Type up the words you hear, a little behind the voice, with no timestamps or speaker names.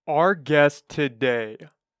Our guest today,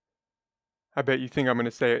 I bet you think I'm going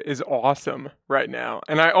to say it, is awesome right now.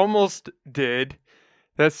 And I almost did.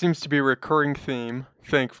 That seems to be a recurring theme,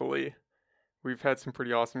 thankfully. We've had some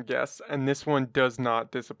pretty awesome guests, and this one does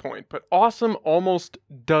not disappoint. But awesome almost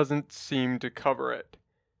doesn't seem to cover it.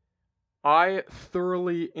 I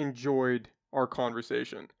thoroughly enjoyed our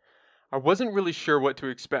conversation. I wasn't really sure what to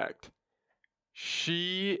expect.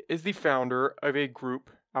 She is the founder of a group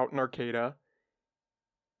out in Arcata,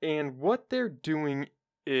 and what they're doing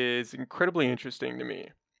is incredibly interesting to me,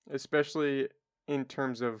 especially in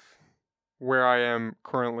terms of where I am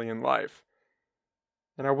currently in life.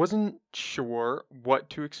 And I wasn't sure what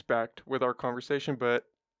to expect with our conversation, but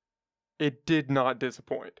it did not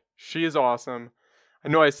disappoint. She is awesome. I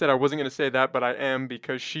know I said I wasn't going to say that, but I am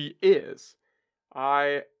because she is.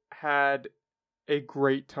 I had a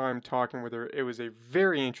great time talking with her. It was a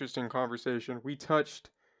very interesting conversation. We touched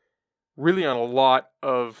really on a lot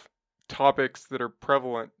of topics that are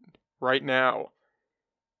prevalent right now.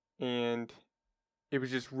 And it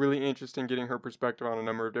was just really interesting getting her perspective on a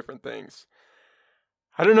number of different things.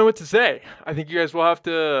 I don't know what to say. I think you guys will have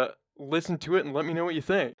to listen to it and let me know what you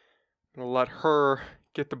think. I'm going to let her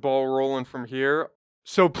get the ball rolling from here.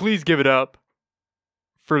 So please give it up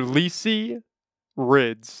for Lisi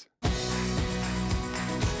Rids.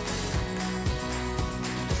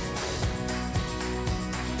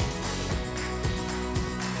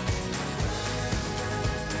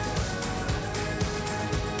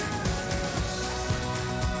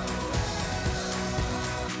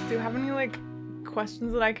 Do you have any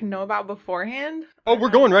questions that I can know about beforehand? Oh, we're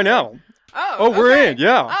going right now. Oh, we're okay. in.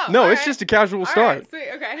 Yeah. Oh, no, all it's right. just a casual All start. right, sweet.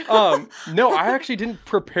 Okay. No, I actually didn't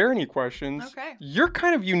prepare any questions. Okay. You're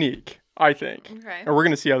kind of unique, I think. Okay. And we're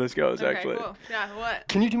going to see how this goes, Okay, actually. cool. Yeah, what?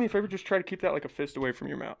 Can you do me a favor? Just try to keep that like a fist away from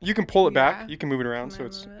your mouth. You can pull it Yeah. back. You can move it around Can so I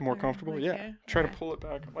it's move it? more Okay, comfortable. like Yeah. here? Try to Okay. pull it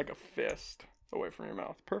back like a fist away from your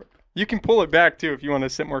mouth. Perfect. You can pull it back too if you want to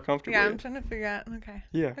sit more comfortably. Yeah, I'm trying to figure out. Okay.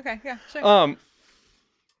 Yeah. Okay, yeah, sure.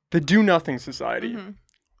 The Do Nothing Society. Mhm.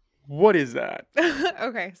 What is that?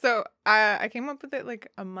 Okay, so I came up with it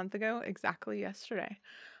a month ago, exactly yesterday.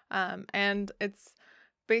 And it's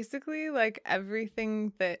basically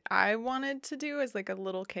everything that I wanted to do as a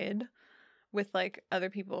little kid with other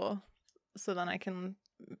people, so then I can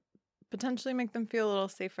potentially make them feel a little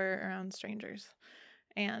safer around strangers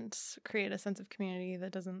and create a sense of community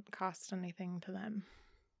that doesn't cost anything to them.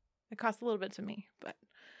 It costs a little bit to me, but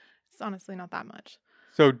it's honestly not that much.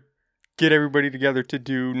 So get everybody together to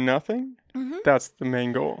do nothing? Mm-hmm. That's the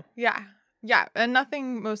main goal. Yeah. Yeah. And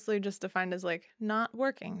nothing mostly just defined as not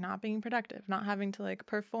working, not being productive, not having to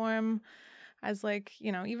perform as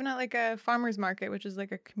even at a farmer's market, which is a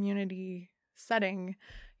community setting,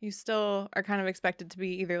 you still are kind of expected to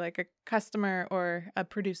be either a customer or a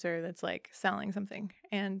producer that's selling something.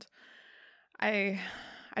 And I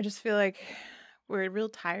just feel we're real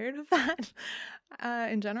tired of that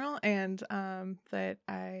in general. And that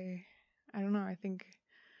I don't know, I think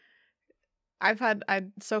I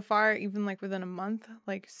so far, even within a month,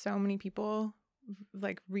 so many people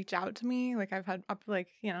reach out to me. I've had up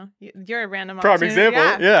you're a random Prime opportunity.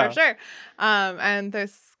 example, yeah. For sure. And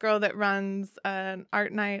this girl that runs an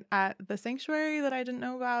art night at the sanctuary that I didn't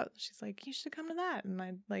know about, she's like, you should come to that. And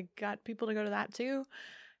I got people to go to that too.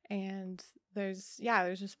 And there's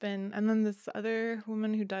just been, and then this other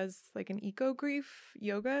woman who does an eco grief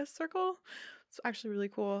yoga circle. It's actually really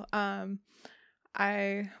cool.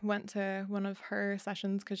 I went to one of her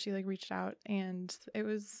sessions because she reached out, and it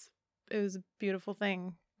was a beautiful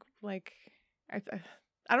thing. I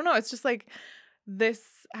don't know. It's just this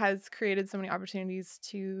has created so many opportunities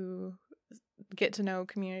to get to know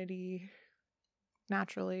community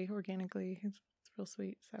naturally, organically. It's real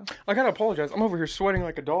sweet. So I gotta apologize. I'm over here sweating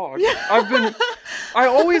like a dog. I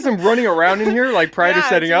always am running around in here prior to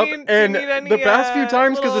setting up, and the past few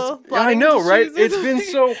times because I know, right? It's been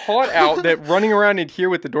so hot out that running around in here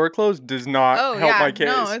with the door closed does not help my case.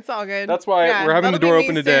 No, it's all good. That's why we're having the door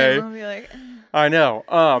open today. I'll be I know.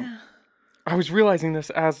 I was realizing this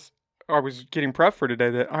as I was getting prepped for today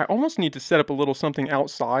that I almost need to set up a little something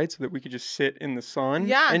outside so that we could just sit in the sun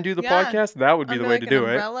and do the podcast. That would be the way to do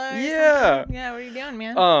it. Yeah. Yeah, what are you doing,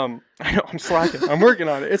 man? I know, I'm slacking. I'm working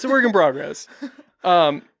on it. It's a work in progress.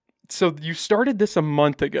 So you started this a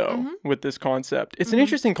month ago with this concept. It's an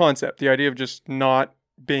interesting concept, the idea of just not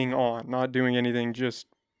being on, not doing anything, just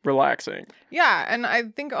relaxing. Yeah, and I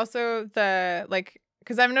think also the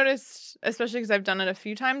because I've noticed, especially because I've done it a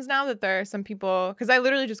few times now, that there are some people, because I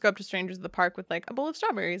literally just go up to strangers at the park with like a bowl of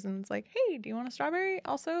strawberries, and it's like, hey, do you want a strawberry?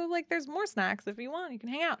 Also, like, there's more snacks if you want. You can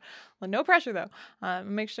hang out. Well, no pressure though.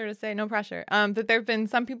 Make sure to say no pressure. That there have been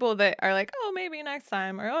some people that are like, oh, maybe next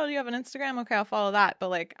time, or oh, do you have an Instagram? Okay, I'll follow that. But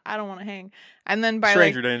like, I don't want to hang. And then by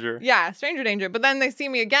Stranger danger. Yeah, stranger danger. But then they see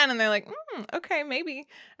me again, and they're like, okay, maybe.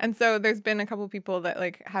 And so there's been a couple people that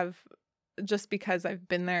like have, just because I've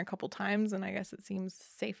been there a couple times and I guess it seems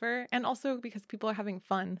safer, and also because people are having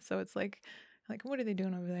fun. So it's like what are they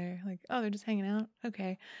doing over there? Like, oh, they're just hanging out.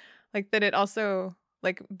 Okay. Like that. It also,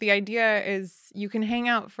 like, the idea is you can hang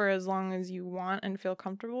out for as long as you want and feel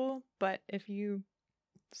comfortable, but if you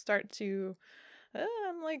start to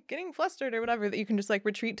I'm like getting flustered or whatever, that you can just like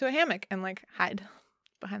retreat to a hammock and like hide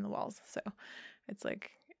behind the walls. So it's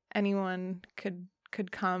like anyone could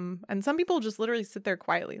come, and some people just literally sit there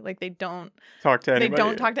quietly, like they don't talk to anybody. They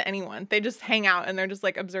don't talk to anyone. They just hang out and they're just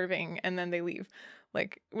like observing, and then they leave,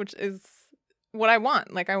 like, which is what I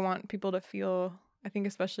want. Like, I want people to feel, I think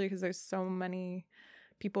especially because there's so many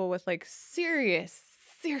people with like serious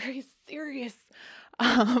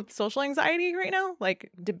social anxiety right now,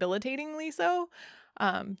 like debilitatingly so,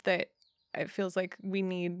 that it feels like we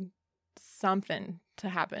need something to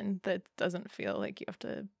happen that doesn't feel like you have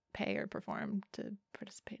to pay or perform to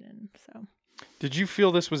participate in. So did you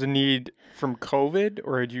feel this was a need from COVID,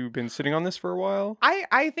 or had you been sitting on this for a while?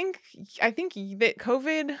 I think that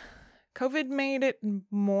COVID made it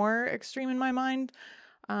more extreme in my mind.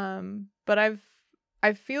 But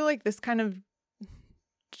I feel like this kind of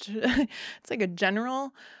it's like a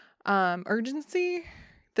general urgency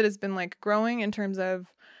that has been like growing in terms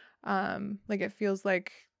of like it feels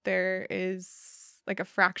like there is like a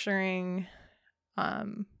fracturing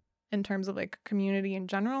in terms of like community in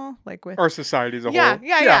general, like with our society as a whole.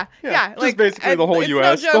 Yeah. Just like basically the whole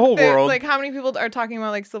US, no the whole that, world. Like, how many people are talking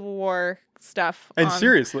about like Civil War stuff? And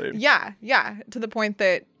seriously. Yeah. To the point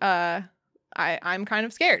that I'm kind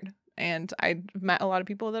of scared, and I've met a lot of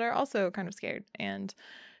people that are also kind of scared, and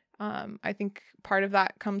I think part of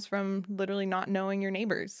that comes from literally not knowing your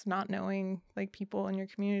neighbors, not knowing like people in your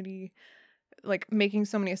community, like making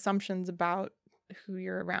so many assumptions about who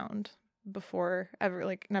you're around before ever,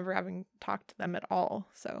 like, never having talked to them at all.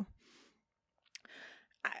 So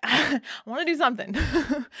I want to do something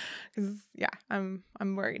because I'm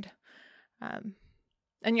worried.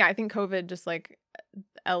 And yeah, I think COVID just like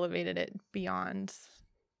elevated it beyond,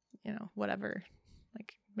 whatever,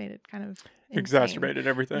 like made it kind of insane. Exacerbated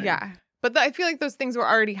everything. Yeah. But I feel like those things were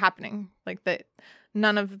already happening, like that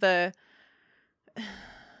none of the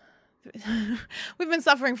we've been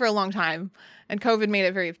suffering for a long time, and COVID made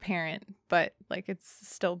it very apparent, but like it's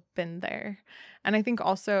still been there. And I think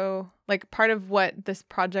also like part of what this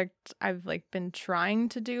project I've like been trying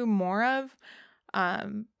to do more of,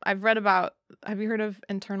 I've read about, have you heard of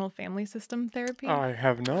internal family system therapy? I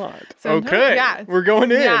have not. So okay. We're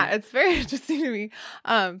going in. Yeah, it's very interesting to me.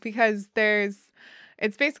 Because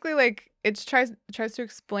it's basically like it tries to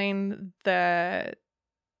explain the,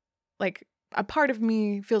 like, a part of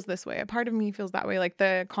me feels this way, a part of me feels that way. Like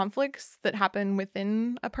the conflicts that happen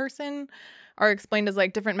within a person are explained as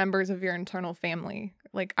like different members of your internal family,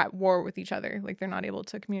 like at war with each other, like they're not able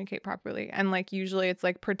to communicate properly. And like usually it's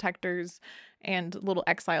like protectors and little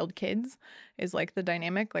exiled kids is like the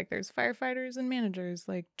dynamic. Like there's firefighters and managers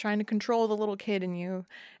like trying to control the little kid in you.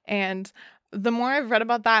 And the more I've read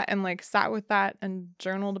about that and like sat with that and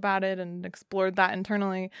journaled about it and explored that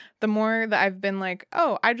internally, the more that I've been like,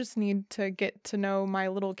 oh, I just need to get to know my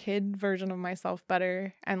little kid version of myself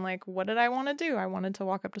better. And like, what did I want to do? I wanted to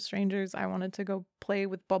walk up to strangers. I wanted to go play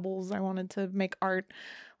with bubbles. I wanted to make art.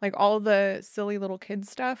 Like all the silly little kid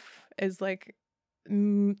stuff is like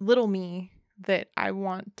little me that I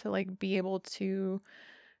want to like be able to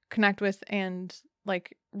connect with and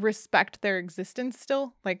like respect their existence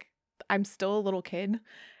still. Like I'm still a little kid.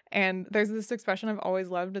 And there's this expression I've always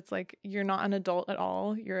loved. It's like, you're not an adult at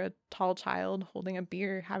all. You're a tall child holding a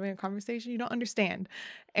beer, having a conversation you don't understand.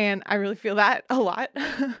 And I really feel that a lot.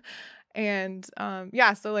 And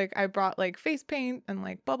so like I brought like face paint and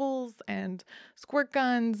like bubbles and squirt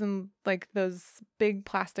guns and like those big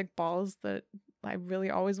plastic balls that I really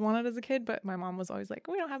always wanted as a kid, but my mom was always like,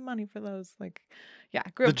 we don't have money for those. Like, yeah.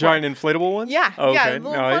 The giant inflatable ones? Yeah. Oh, yeah. okay.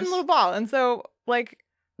 Fun little ball. And so like,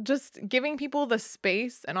 just giving people the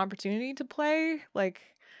space and opportunity to play. Like,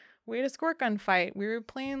 we had a squirt gun fight. We were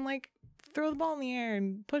playing like throw the ball in the air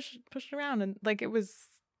and push it around, and like it was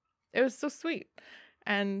so sweet.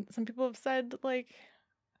 And some people have said like,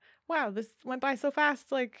 wow, this went by so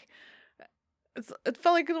fast. Like it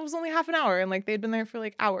felt like it was only half an hour, and like they'd been there for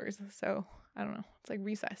like hours. So I don't know. It's like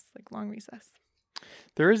recess, like long recess.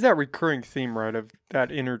 There is that recurring theme, right, of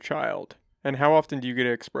that inner child. And how often do you get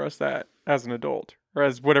to express that as an adult or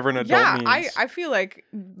as whatever an adult Yeah, means? I feel like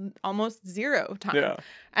almost zero time. Yeah.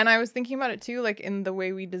 And I was thinking about it too, like in the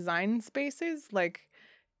way we design spaces. Like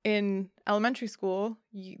in elementary school,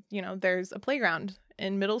 you know, there's a playground.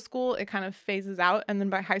 In middle school, it kind of phases out. And then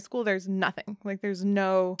by high school, there's nothing. Like there's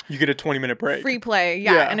no You get a 20-minute break. free play.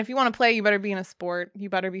 Yeah. Yeah. And if you want to play, you better be in a sport. You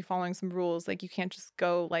better be following some rules. Like you can't just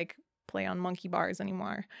go like play on monkey bars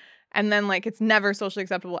anymore. And then like it's never socially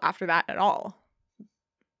acceptable after that at all.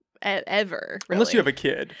 Ever. Really. Unless you have a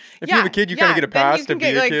kid. If you have a kid, you kind of get a then pass you to can be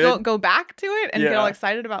get, a like, kid. Go back to it and get all Yeah.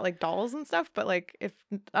 excited about like dolls and stuff. But like if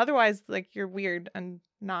otherwise, like you're weird and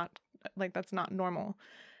not like that's not normal.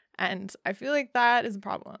 And I feel like that is a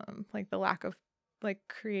problem. Like the lack of like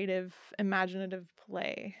creative, imaginative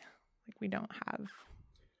play. Like we don't have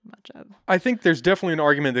much of. I think there's definitely an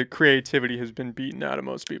argument that creativity has been beaten out of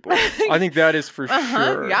most people. I think that is for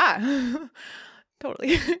sure. Yeah.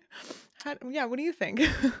 Totally. Yeah, what do you think?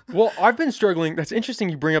 Well, I've been struggling. That's interesting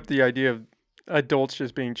you bring up the idea of adults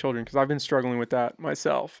just being children because I've been struggling with that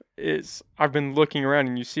myself. I've been looking around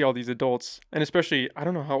and you see all these adults, and especially, I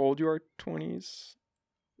don't know how old you are, 20s?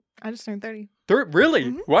 I just turned 30. Really?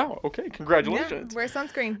 Mhm. Wow. Okay. Yeah, Congratulations. wear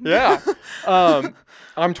sunscreen. Yeah.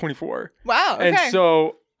 I'm 24. Wow, okay. And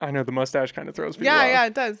so I know the mustache kind of throws people off. Yeah,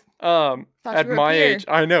 it does. At you were a my peer. age,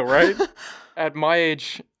 I know, right? At my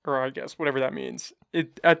age, or I guess whatever that means,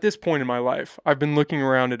 at this point in my life, I've been looking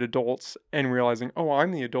around at adults and realizing, oh,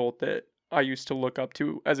 I'm the adult that I used to look up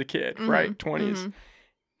to as a kid, right? 20s. Mhm.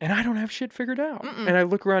 And I don't have shit figured out. Mm-mm. And I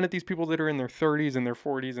look around at these people that are in their 30s and their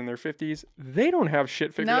 40s and their 50s. They don't have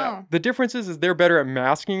shit figured No. out. The difference is they're better at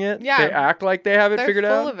masking it. Yeah. They act like they have it They're figured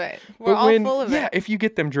full out. of it. We're all full of yeah, it. if you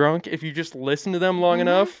get them drunk, if you just listen to them long Mhm.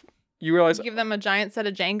 enough, you realize, Give them a giant set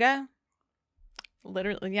of Jenga.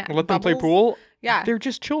 Literally, yeah. let them play bubbles. pool. Yeah. They're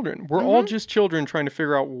just children. We're all Mhm. just children trying to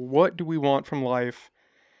figure out what do we want from life.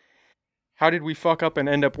 How did we fuck up and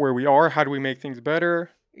end up where we are? How do we make things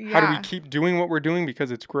better? Yeah. How do we keep doing what we're doing because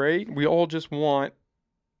it's great? We all just want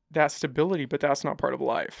that stability, but that's not part of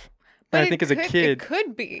life. But and I it think as a could- kid, it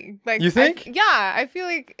could be like. You think? Yeah, I feel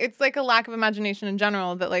like it's like a lack of imagination in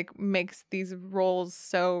general that like makes these roles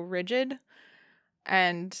so rigid,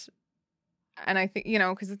 and I think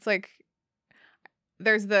because it's like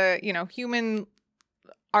there's the human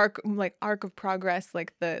arc of progress,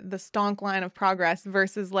 like the stonk line of progress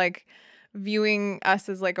versus like viewing us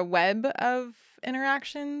as like a web of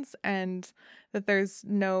interactions, and that there's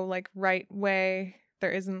no like right way.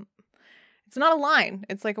 There isn't. It's not a line.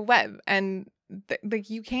 It's like a web, and like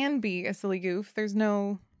you can be a silly goof. There's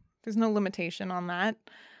no limitation on that,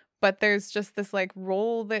 but there's just this like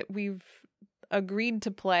role that we've agreed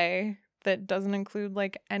to play that doesn't include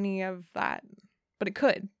like any of that, but it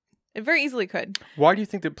could. It very easily could. why do you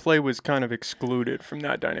think that play was kind of excluded from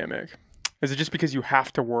that dynamic? Is it just because you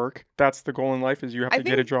have to work? That's the goal in life, is you have to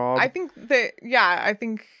get a job? I think that, yeah, I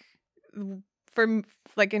think for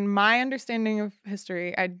like in my understanding of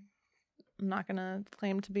history, I'm not going to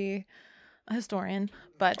claim to be a historian,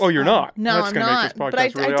 but Oh, you're not? No, That's I'm gonna not. make this But podcast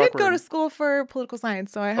I really did go awkward. to school for political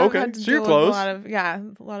science, so I have Okay, had to so you're deal with close.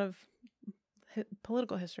 a lot of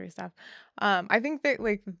political history stuff. I think that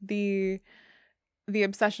like the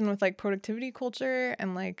obsession with like productivity culture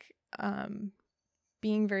and like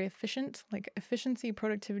being very efficient, like efficiency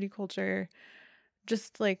productivity culture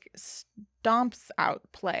just like stomps out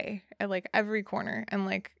play at like every corner, and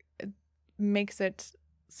like it makes it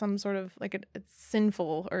some sort of like it's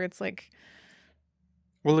sinful, or it's like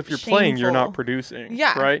Well, if you're playing, you're not shameful. producing.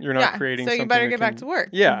 Yeah, Right? You're not yeah. creating So something you better that get back can- to work.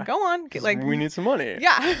 Yeah. Go on. 'Cause Like we need some money.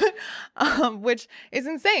 yeah. Which is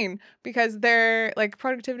insane because they're like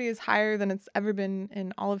productivity is higher than it's ever been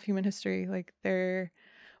in all of human history. Like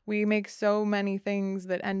we make so many things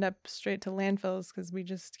that end up straight to landfills because we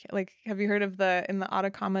just like, have you heard of in the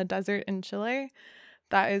Atacama Desert in Chile?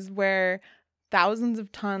 That is where thousands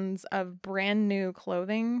of tons of brand new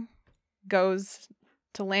clothing goes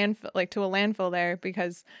to landfill, like to a landfill there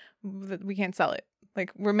because we can't sell it.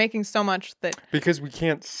 Like we're making so much that Because we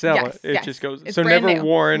can't sell Yes, it. It yes. just goes. It's So brand never new.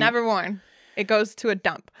 worn. Never worn. It goes to a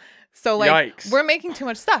dump. So like Yikes. we're making too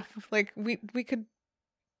much stuff. Like we could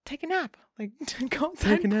take a nap. Like go outside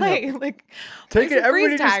Take a and nap. play. Like Take play it. some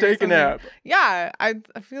Everybody freeze just tag or take a something. nap. Yeah, I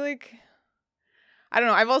feel like I don't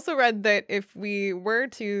know. I've also read that if we were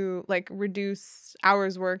to like reduce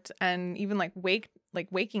hours worked and even like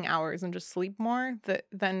waking hours and just sleep more,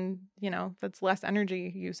 then that's less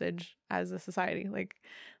energy usage as a society. Like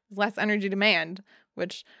less energy demand,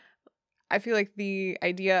 which I feel like the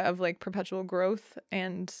idea of like perpetual growth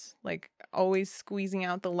and like always squeezing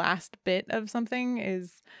out the last bit of something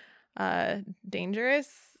is dangerous.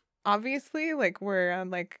 Obviously, like we're on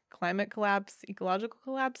like climate collapse, ecological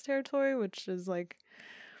collapse territory, which is like,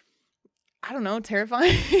 I don't know,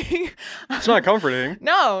 terrifying. It's not comforting.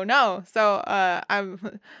 No. So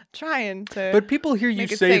I'm trying to. But people hear you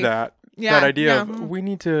make it say safe. that Yeah, idea yeah. of we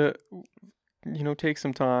need to, take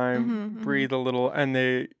some time, breathe a little, and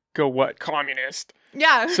they go, what? Communist,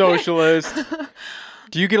 Yeah. socialist.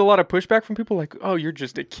 Do you get a lot of pushback from people like, oh, you're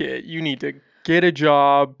just a kid. You need to get a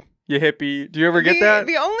job, you hippie. Do you ever get that?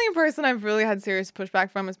 The only person I've really had serious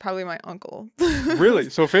pushback from is probably my uncle. Really?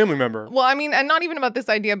 So a family member. Well, I mean, and not even about this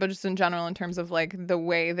idea, but just in general in terms of like the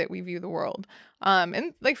way that we view the world.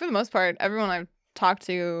 And like for the most part, everyone I've talked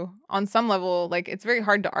to on some level, like it's very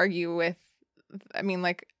hard to argue with. I mean,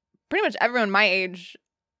 like pretty much everyone my age,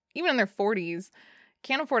 even in their 40s,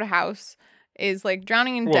 can't afford a house, is like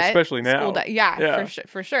drowning in debt. Especially now. School debt. Yeah.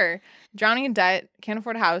 For sure. Drowning in debt, can't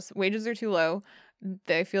afford a house, wages are too low.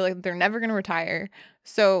 They feel like they're never going to retire.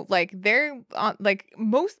 So like they're like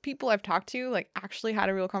most people I've talked to, like actually had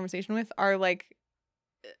a real conversation with, are like,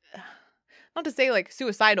 not to say like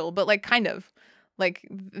suicidal, but like kind of like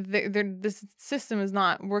this system is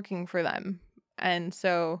not working for them. And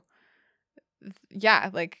so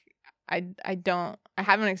yeah, like I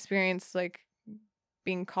haven't experienced like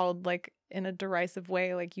being called like in a derisive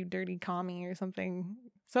way, like you dirty commie or something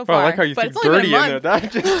so far. I like how you think dirty in there.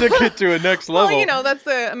 That just took it to a next level. Well, that's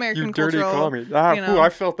the American you dirty cultural, commie. Ooh, I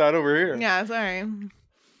felt that over here. Yeah, sorry.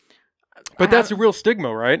 But that's a real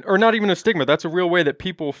stigma, right? Or not even a stigma. That's a real way that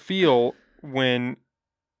people feel when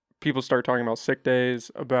people start talking about sick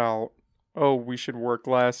days, about, oh, we should work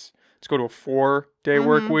less. Let's go to a 4-day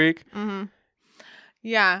work week. Mm-hmm.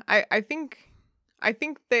 Yeah, I think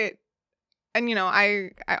that, and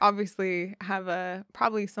I obviously have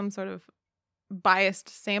probably some sort of biased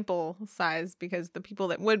sample size because the people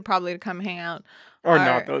that would probably come hang out are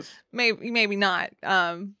not those. Maybe not.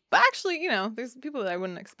 But actually, there's people that I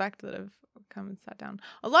wouldn't expect that have come and sat down.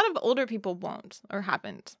 A lot of older people won't or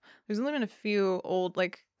haven't. There's only been a few old,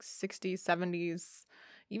 like 60s, 70s,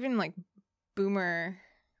 even like boomer.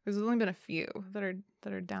 There's only been a few that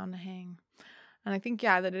are down to hang. And I think,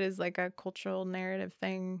 that it is like a cultural narrative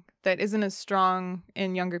thing that isn't as strong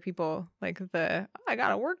in younger people. Like I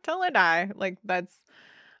gotta work till I die. Like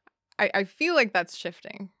I feel like that's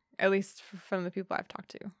shifting, at least from the people I've talked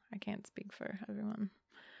to. I can't speak for everyone.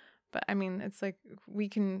 But I mean, it's like we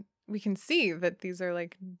can see that these are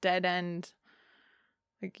like dead end.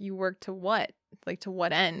 Like you work to what? Like to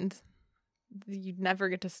what end? You'd never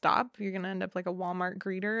get to stop. You're gonna end up like a Walmart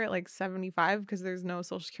greeter at like 75 because there's no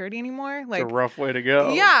Social Security anymore. Like it's a rough way to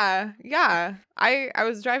go. Yeah. I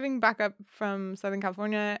was driving back up from Southern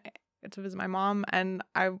California to visit my mom, and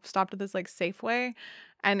I stopped at this like Safeway,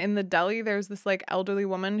 and in the deli there's this like elderly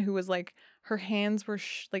woman who was like, her hands were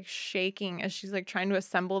like shaking as she's like trying to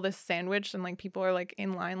assemble this sandwich, and like people are like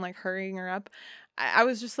in line like hurrying her up. I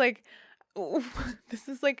was just like, this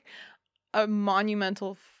is like a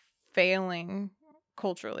monumental failing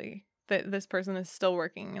culturally that this person is still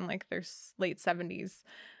working in like their late 70s,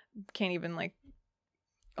 can't even like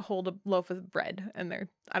hold a loaf of bread, and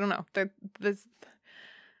I don't know,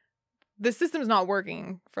 this system is not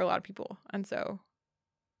working for a lot of people. And so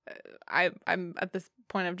I'm at this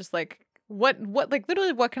point of just like, what like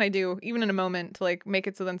literally what can I do even in a moment to like make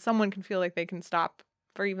it so then someone can feel like they can stop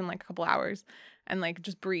for even like a couple hours and like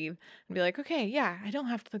just breathe and be like, okay, yeah, I don't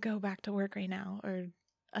have to go back to work right now or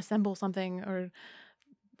assemble something or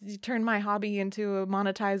turn my hobby into a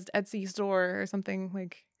monetized Etsy store or something.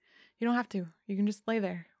 Like, you don't have to. You can just lay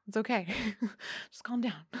there. It's okay. Just calm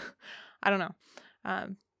down. I don't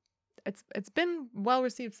know. It's been well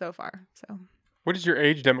received so far. So, what is your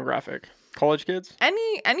age demographic? College kids?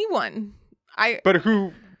 Anyone. But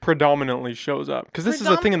who predominantly shows up? Because this is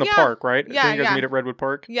a thing in the park, right? Yeah, you guys meet at Redwood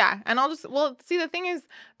Park? Yeah, and see, the thing is,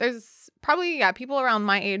 there's probably, people around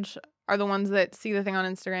my age are the ones that see the thing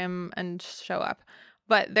on Instagram and show up.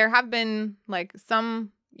 But there have been like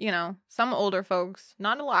some older folks,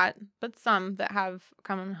 not a lot, but some that have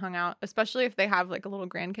come and hung out, especially if they have like a little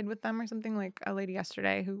grandkid with them or something. Like a lady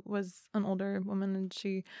yesterday who was an older woman, and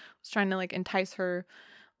she was trying to like entice her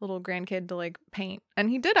little grandkid to like paint. And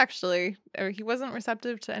he did actually, or he wasn't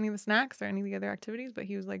receptive to any of the snacks or any of the other activities, but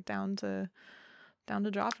he was like down to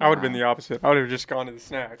draw. I would have been the opposite. I would have just gone to the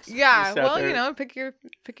snacks. Yeah, well, pick your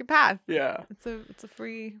path. Yeah, it's a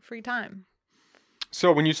free time.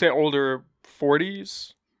 So when you say older,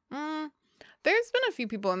 40s, there's been a few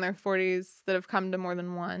people in their 40s that have come to more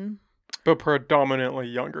than one, but predominantly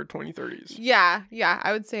younger, 20, 30s. Yeah,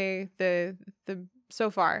 I would say the so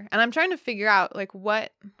far, and I'm trying to figure out like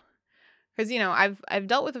what, Because, I've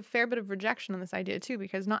dealt with a fair bit of rejection on this idea too,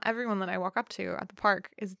 because not everyone that I walk up to at the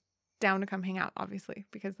park is down to come hang out, obviously,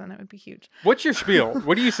 because then it would be huge. What's your spiel?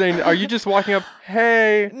 What are you saying? Are you just walking up,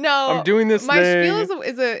 hey, No, I'm doing this my thing? spiel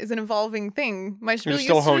is an evolving thing. My spiel used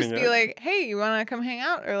still to just honing be it. like, hey, you want to come hang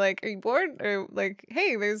out? Or like, are you bored? Or like,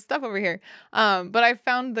 hey, there's stuff over here. But I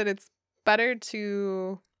found that it's better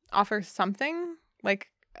to offer something, like,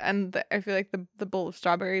 and I feel like the bowl of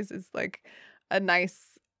strawberries is like a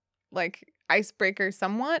nice, like, icebreaker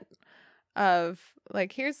somewhat of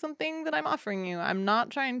like, here's something that I'm offering you. I'm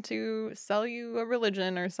not trying to sell you a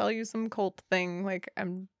religion or sell you some cult thing. Like,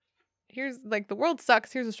 here's like, the world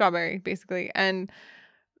sucks. Here's a strawberry, basically. And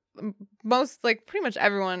most, like, pretty much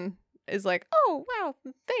everyone is like, oh, wow,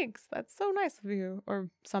 thanks. That's so nice of you, or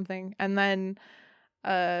something. And then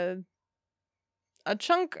a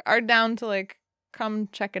chunk are down to like, come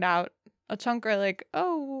check it out. A chunk are like,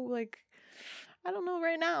 oh, like, I don't know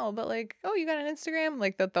right now, but like, oh, you got an Instagram?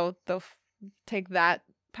 Like, that they'll take that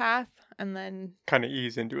path and then kind of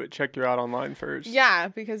ease into it. Check you out online first. Yeah,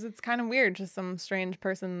 because it's kind of weird, just some strange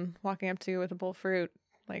person walking up to you with a bowl of fruit.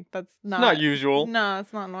 Like, that's Not usual. No,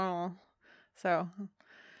 it's not normal. So,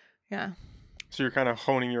 yeah. So you're kind of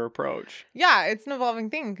honing your approach. Yeah, it's an evolving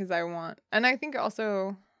thing because and I think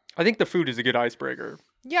also, I think the food is a good icebreaker.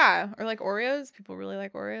 yeah, or like Oreos. People really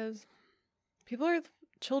like Oreos. People are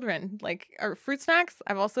children, like, or fruit snacks.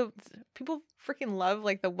 People freaking love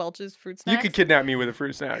like the Welch's fruit snacks. You could kidnap me with a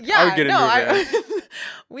fruit snack. Yeah, I would get into it.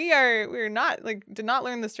 we're not like, did not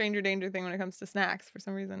learn the stranger danger thing when it comes to snacks for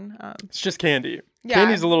some reason. It's just candy. Yeah,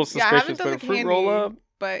 Candy's a little yeah, I haven't suspicious, done but a the fruit candy, roll up.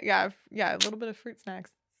 But yeah, a little bit of fruit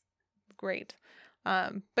snacks, great.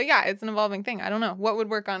 But yeah, it's an evolving thing. I don't know what would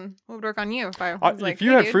work on you if I was like, if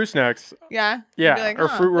you hey, had dude. fruit snacks, Yeah, yeah, be like, or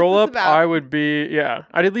huh, fruit what's roll this up, about? I would be, yeah,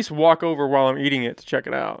 I'd at least walk over while I'm eating it to check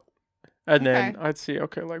it out, and then Okay. I'd see,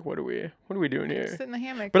 okay, like what are we doing here? Sit in the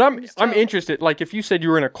hammock. But and just I'm chill. interested. Like, if you said you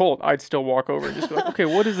were in a cult, I'd still walk over and just be like, okay,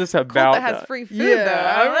 what is this about? Cult that has free food,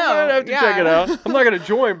 though. I don't know. I'd have to check it Yeah. out. I'm not gonna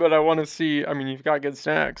join, but I want to see. I mean, you've got good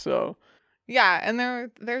snacks, so Yeah, and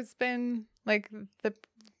there's been like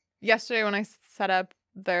yesterday when I set up,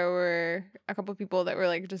 there were a couple people that were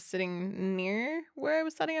like just sitting near where I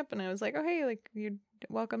was setting up, and I was like, oh hey, like, you're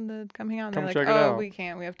welcome to come hang out. And Come they're check like, it oh, out. we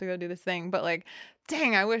can't, we have to go do this thing. But like,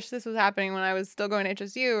 dang, I wish this was happening when I was still going to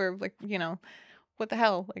HSU, or like, what the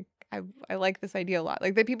hell? Like, I like this idea a lot.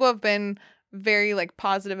 Like, the people have been very like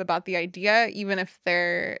positive about the idea, even if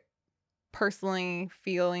they're personally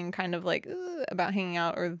feeling kind of like "Ugh," about hanging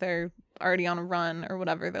out, or they're already on a run or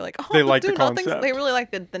whatever. They're like, oh, They let's like do the nothing. concept. They really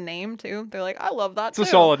like the name too. They're like, I love that it's too. a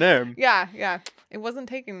solid name. Yeah. It wasn't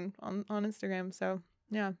taken on Instagram, so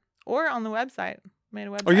yeah, or on the website. Made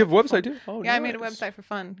a website. Oh, you have a for website fun. too? Oh, Yeah, I made a nice. website for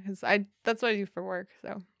fun because that's what I do for work.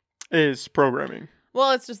 So, Is programming.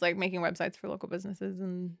 well, it's just like making websites for local businesses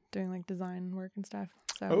and doing like design work and stuff.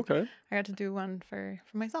 So Okay. I got to do one for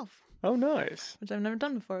myself, Oh, nice. which I've never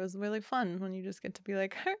done before. It was really fun when you just get to be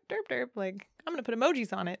like, derp derp, like, I'm gonna put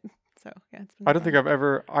emojis on it. So yeah, it's been I don't fun.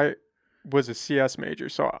 think I was a CS major,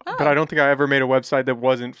 so but Oh. I don't think I ever made a website that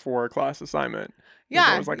wasn't for a class assignment. Yeah,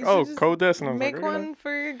 I was like, you should oh, just code this, and I was make like, okay. one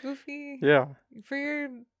for your goofy, Yeah. for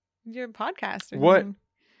your podcast. Or What- something.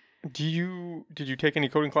 Did you take any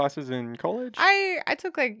coding classes in college? I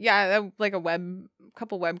took like a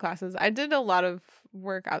couple web classes. I did a lot of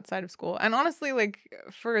work outside of school, and honestly, like,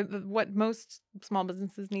 for what most small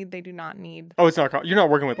businesses need, they do not need. Oh, it's not. You're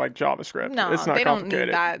not working with like JavaScript. No, it's not they don't complicated.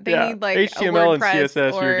 need that. They Yeah. need like HTML a and WordPress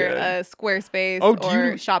CSS. or You're good. a Squarespace Oh, do or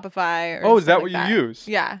you- Shopify. Or Oh, is that stuff what like you use?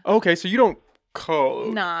 Yeah. Okay, so you don't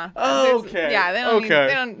code. Nah. Oh, There's- okay. Yeah, they don't Okay. need.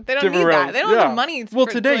 They don't Different need realms. that. They don't have Yeah. the money. Well,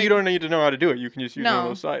 for, today like, you don't need to know how to do it. You can just use one of No.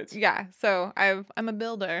 those sites. Yeah. So I'm a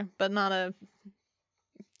builder, but not a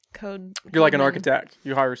code. You're like an codeman. architect.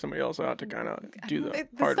 You hire somebody else out to kind of do the This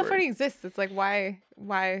hard stuff work. already exists. It's like, why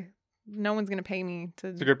no one's gonna pay me to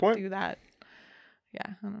a good point. do that. Yeah,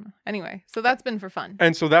 I don't know. Anyway, so that's been for fun.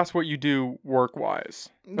 And so that's what you do work-wise.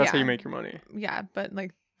 That's how Yeah. you make your money. Yeah, but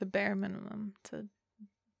like the bare minimum to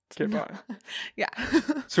Get by. Yeah.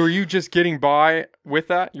 So are you just getting by with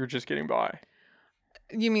that? You're just getting by.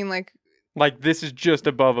 You mean like, Like, this is just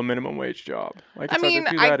above a minimum wage job. Like, I it's mean,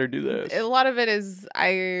 either do that or do this. a lot of it is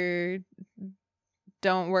I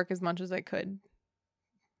don't work as much as I could.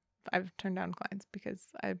 I've turned down clients because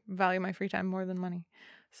I value my free time more than money.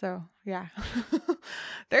 So yeah,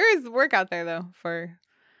 there is work out there though.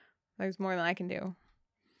 There's more than I can do.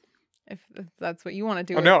 If that's what you want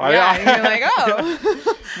to do. Oh, no, yeah, you're like,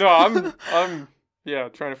 oh. No, I'm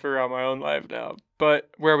trying to figure out my own life now. But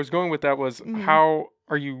where I was going with that was, Mhm. how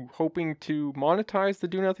are you hoping to monetize the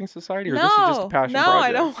Do Nothing Society, or no, this is just a passion no, project?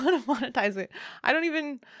 I don't want to monetize it. I don't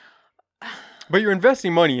even. But you're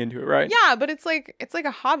investing money into it, right? Yeah, but it's like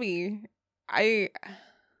a hobby. The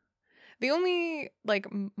only like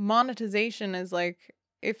monetization is like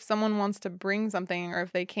if someone wants to bring something or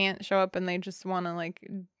if they can't show up and they just want to like.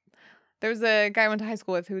 There was a guy I went to high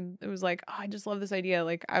school with who was like, oh, I just love this idea.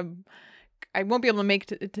 Like I won't be able to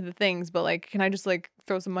make it to the things, but like, can I just like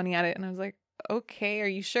throw some money at it? And I was like, okay, are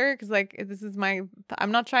you sure? Because like this is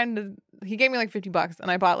I'm not trying to. He gave me like $50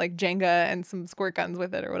 and I bought like Jenga and some squirt guns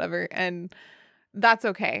with it or whatever, and that's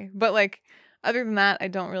okay. But like other than that, I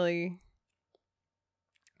don't really.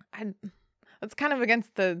 That's kind of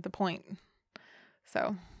against the point.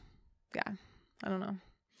 So, yeah, I don't know.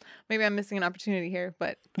 Maybe I'm missing an opportunity here,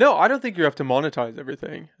 but No, I don't think you have to monetize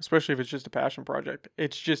everything, especially if it's just a passion project.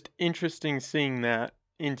 It's just interesting seeing that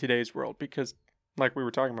in today's world because, like we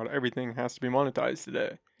were talking about, everything has to be monetized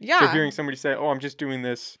today. yeah, So hearing somebody say, "Oh, I'm just doing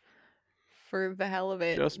this for the hell of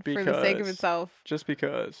it, just for the sake of because." itself. Just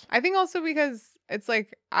because. I think also because it's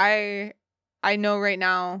like I know right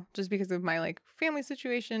now just because of my like family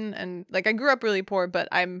situation and like I grew up really poor, but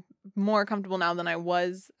I'm more comfortable now than I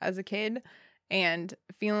was as a kid. And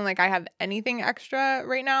feeling like I have anything extra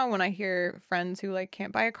right now when I hear friends who like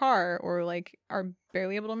can't buy a car or like are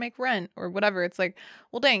barely able to make rent or whatever, it's like,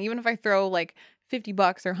 well, dang, even if I throw like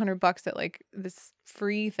 $50 or $100 at like this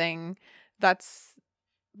free thing, that's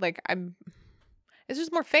like it's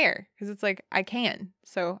just more fair because it's like I can,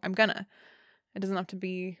 so I'm gonna. It doesn't have to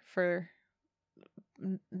be for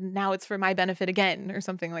now. It's for my benefit again or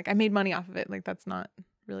something. Like I made money off of it. Like that's not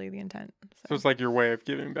really the intent. So it's like your way of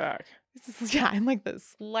giving back. Yeah, in like the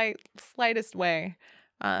slightest way.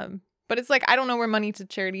 But it's like I don't know where money to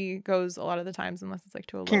charity goes a lot of the times unless it's like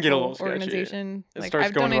to a Can get a local little sketchy. organization. It Like starts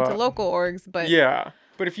I've going donated to to local orgs, but yeah,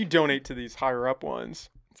 but if you donate to these higher up ones,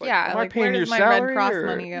 it's like, yeah, am like I paying where your does my salary Red Cross or...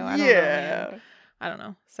 money go? I don't know, man. I don't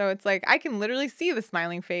know. So it's like I can literally see the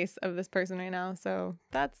smiling face of this person right now. So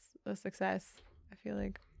that's a success. I feel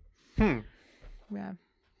like. Yeah.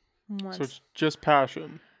 Once. So it's just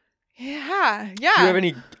passion. Yeah. Do you have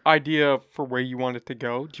any idea for where you want it to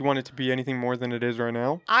go? Do you want it to be anything more than it is right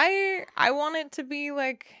now? I want it to be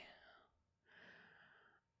like.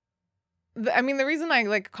 I mean, the reason I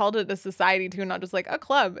like called it a society too, not just like a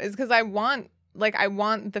club, is because I want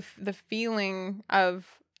the feeling of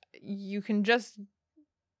you can just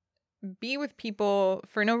be with people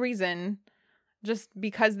for no reason, just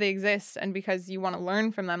because they exist and because you want to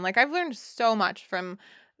learn from them. Like I've learned so much from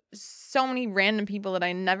so many random people that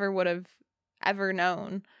I never would have ever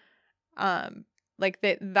known. Like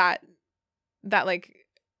that like,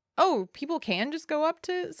 oh, people can just go up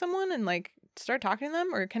to someone and like start talking to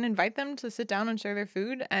them or can invite them to sit down and share their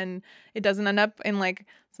food, and it doesn't end up in like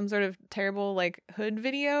some sort of terrible like hood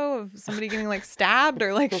video of somebody getting like stabbed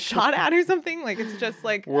or like shot at or something. Like it's just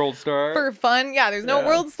like World Star for fun. Yeah, there's no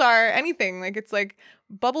World Star anything. Like it's like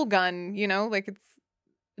bubble gun, you know, like it's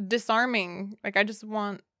disarming. Like I just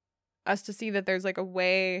want us to see that there's like a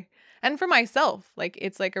way, and for myself, like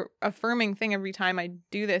it's like a affirming thing every time I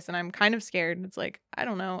do this, and I'm kind of scared. It's like I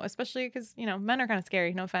don't know, especially because you know men are kind of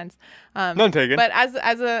scary. No offense, none taken. But as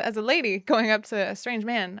a lady going up to a strange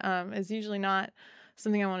man is usually not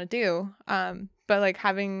something I want to do. But like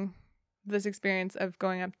having this experience of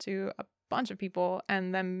going up to a bunch of people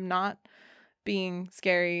and them not being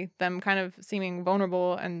scary, them kind of seeming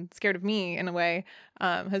vulnerable and scared of me in a way,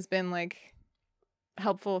 has been like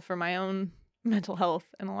helpful for my own mental health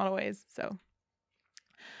in a lot of ways. So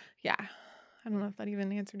yeah, I don't know if that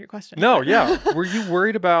even answered your question. No, but... yeah. Were you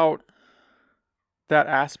worried about that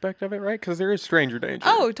aspect of it, right? Because there is stranger danger.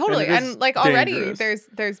 Oh, totally. And like already dangerous.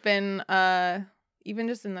 there's been even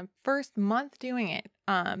just in the first month doing it,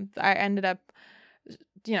 I ended up,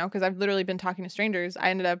 you know, because I've literally been talking to strangers, I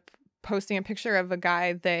ended up posting a picture of a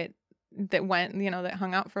guy that went, you know, that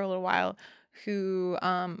hung out for a little while, who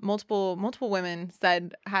multiple women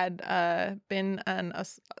said had been a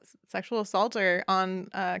sexual assaulter on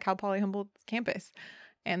Cal Poly Humboldt's campus,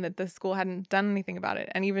 and that the school hadn't done anything about it.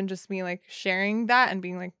 And even just me like sharing that and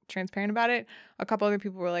being like transparent about it, a couple other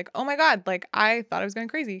people were like, oh my God, like I thought I was going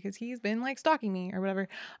crazy because he's been like stalking me or whatever.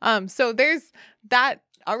 So there's that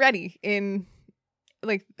already in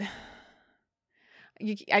like,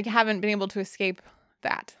 I haven't been able to escape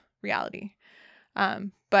that reality.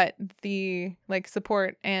 But the like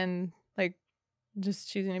support and like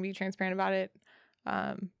just choosing to be transparent about it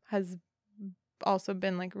has also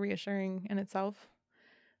been like reassuring in itself,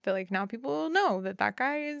 that like now people know that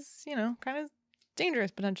guy is, you know, kind of dangerous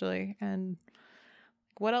potentially, and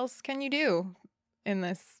what else can you do in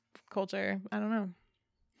this culture? I don't know.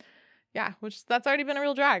 Yeah, which that's already been a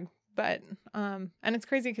real drag, but and it's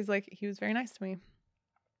crazy because like he was very nice to me.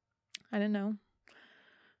 I didn't know.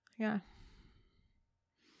 Yeah.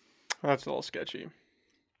 That's a little sketchy.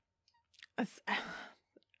 It's-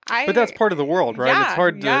 But that's part of the world, right? Yeah, It's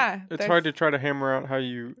hard to yeah, it's hard to try to hammer out how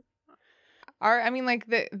you. I mean, like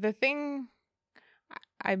the thing.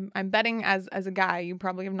 I'm betting as a guy, you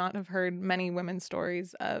probably have heard many women's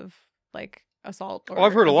stories of like assault or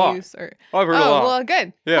I've heard a lot. abuse or I've heard a lot. well,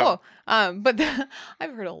 good, Yeah. cool. But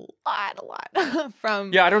I've heard a lot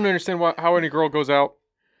from. Yeah, I don't understand how any girl goes out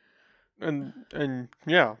and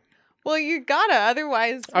yeah. Well, you gotta,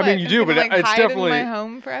 otherwise. I mean, you do, but like, it's hide definitely in my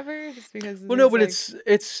home forever just because. Well, no, but like,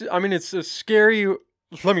 it's. I mean, it's a scary.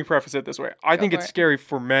 Let me preface it this way. I think it's for it. scary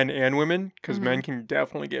for men and women because Mhm. men can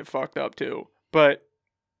definitely get fucked up too. But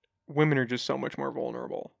women are just so much more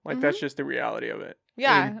vulnerable. Like that's just the reality of it.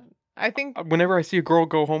 Yeah, And I think. whenever I see a girl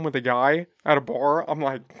go home with a guy at a bar, I'm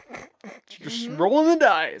like, just Mhm. rolling the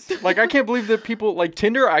dice. Like I can't believe that people like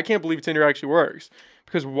Tinder. I can't believe Tinder actually works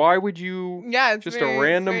because why would you? Yeah, it's Just very, a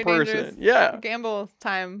random it's very person. dangerous. Yeah. Gamble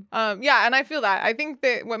time. Yeah, and I feel that. I think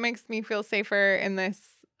that what makes me feel safer in this,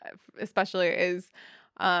 especially, is,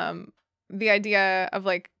 the idea of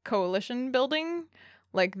like coalition building,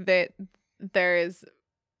 like that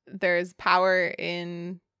there's power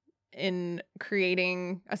in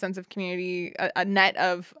creating a sense of community, a net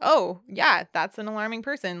of, oh yeah, that's an alarming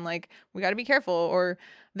person, like we got to be careful, or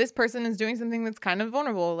this person is doing something that's kind of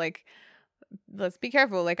vulnerable, like let's be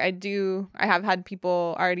careful. Like I have had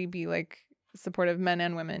people already be like supportive, men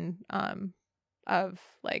and women, of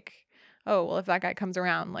like, oh well, if that guy comes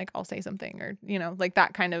around, like I'll say something, or like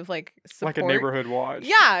that kind of like support. Like a neighborhood watch.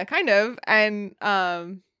 Yeah, kind of. And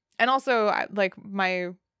also like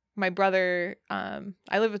my brother, I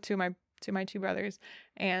live with my two brothers,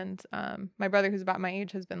 and my brother, who's about my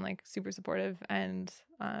age, has been like super supportive and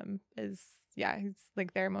he's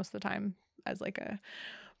like there most of the time as like a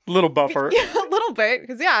Little buffer. yeah, a little bit,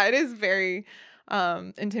 because yeah, it is very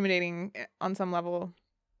intimidating on some level,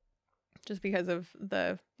 just because of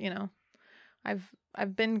the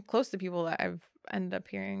I've been close to people that I've ended up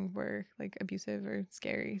hearing were like abusive or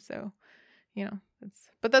scary, so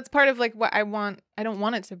but that's part of like what I want. I don't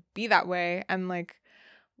want it to be that way, and like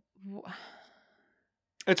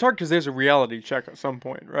It's hard because there's a reality check at some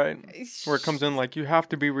point, right? Where it comes in like you have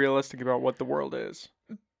to be realistic about what the world is.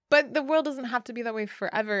 But the world doesn't have to be that way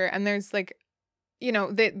forever, and there's like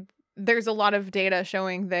there's a lot of data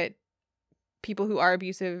showing that people who are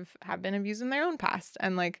abusive have been abused in their own past,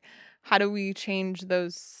 and like how do we change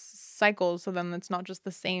those cycles so then it's not just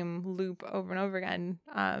the same loop over and over again,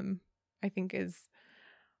 I think is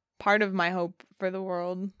part of my hope for the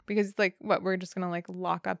world. Because like what, we're just gonna like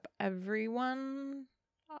lock up everyone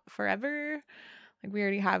forever? Like we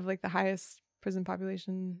already have like the highest prison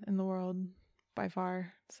population in the world by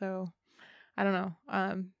far, so I don't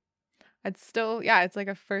know. It's still, yeah, it's like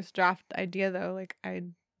a first draft idea though. Like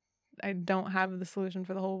I don't have the solution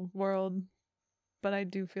for the whole world, but I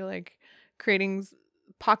do feel like creating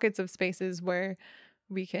pockets of spaces where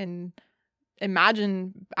we can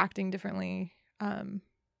imagine acting differently, then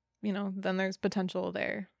there's potential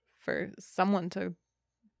there for someone to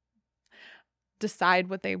decide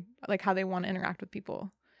what they like, how they want to interact with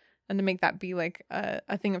people, and to make that be like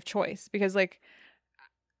a thing of choice. Because like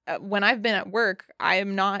when I've been at work, I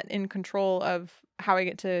am not in control of how I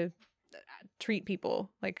get to treat people.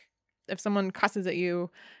 Like if someone cusses at you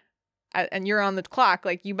and you're on the clock,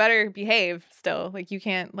 like you better behave still. Like you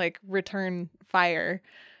can't like return fire.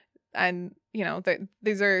 And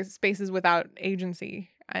these are spaces without agency.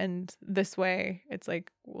 And this way it's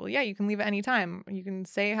like, well, yeah, you can leave at any time. You can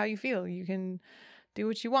say how you feel. You can do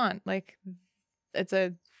what you want. Like it's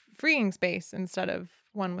a freeing space instead of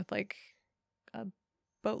one with like a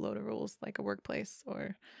boatload of rules, like a workplace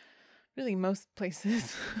or really most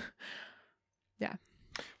places. Yeah.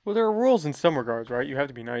 Well, there are rules in some regards, right? You have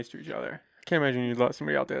to be nice to each other. I can't imagine you'd let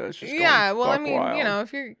somebody out there that's just yeah. Well, I buck mean, wild.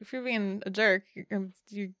 if you're being a jerk,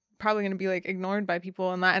 you're probably gonna be like ignored by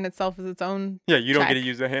people, and that in itself is its own. Yeah, you don't get to check.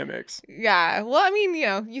 use the hammocks. Yeah. Well, I mean,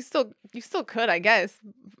 you still could, I guess,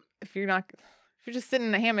 if you're just sitting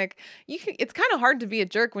in a hammock. It's kind of hard to be a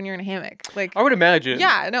jerk when you're in a hammock. Like I would imagine.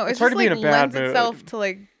 yeah, no, it's hard just to be like in a bad lends itself mood. to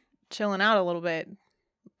like chilling out a little bit.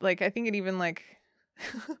 Like I think it even like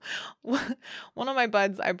one of my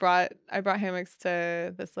buds, I brought hammocks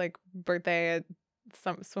to this like birthday at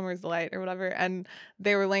some Swimmer's Delight or whatever, and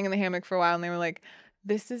they were laying in the hammock for a while, and they were like,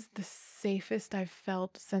 this is the safest I've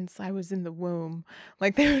felt since I was in the womb.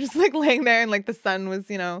 Like they were just like laying there, and like the sun was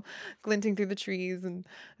glinting through the trees, and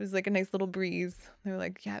it was like a nice little breeze. They were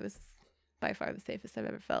like, yeah, this is by far the safest I've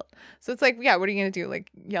ever felt. So it's like, yeah, what are you gonna do? Like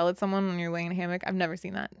yell at someone when you're laying in a hammock? I've never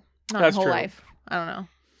seen that. Not That's my whole true. life. I don't know.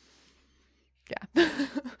 Yeah.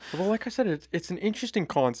 Well, like I said, it's an interesting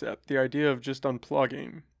concept. The idea of just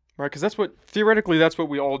unplugging, right? Because theoretically, that's what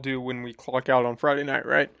we all do when we clock out on Friday night,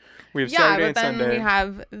 right? We have Saturday and but then Sunday. we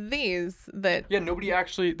have these that Yeah, nobody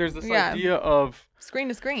actually, there's this idea of screen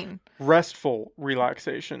to screen. Restful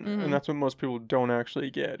relaxation, and that's what most people don't actually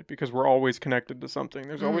get because we're always connected to something.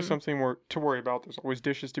 There's always something to worry about. There's always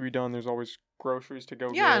dishes to be done. There's always groceries to go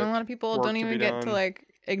get. Yeah, and a lot of people don't even get to, done. like,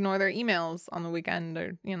 ignore their emails on the weekend,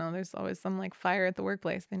 or, you know, there's always some, like, fire at the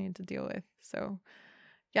workplace they need to deal with. So,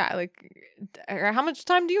 yeah, like, how much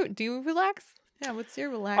time do you relax? Yeah, what's your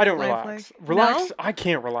relax? I don't life relax. like? Relax. No? I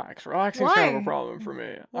can't relax. Relaxing's kind of a problem for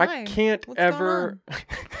me. Why? I can't What's ever.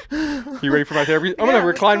 going on? You ready for my therapy? I'm gonna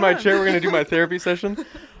recline my chair. We're gonna do my therapy session.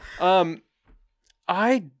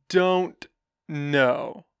 I don't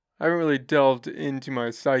know. I haven't really delved into my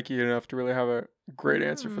psyche enough to really have a great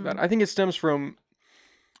answer for that. I think it stems from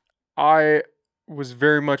I was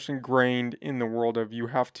very much ingrained in the world of you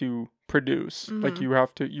have to produce. Like you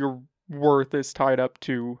have to, your worth is tied up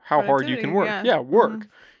to how hard you can work. Yeah, work.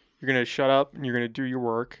 You're going to shut up and you're going to do your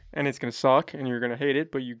work and it's going to suck and you're going to hate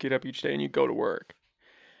it, but you get up each day and you go to work.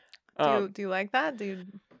 Do you like that? Do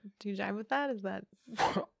you jive with that? Is that...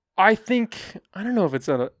 I don't know if it's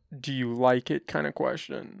a do you like it kind of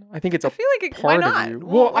question. I think it's I feel like part why not? of you.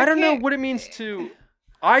 Well, I don't know what it means to...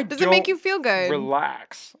 Does it make you feel good?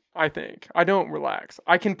 Relax, I think. I don't relax.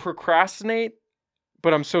 I can procrastinate,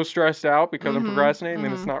 but I'm so stressed out because I'm procrastinating,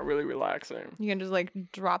 then it's not really relaxing. You can just, like,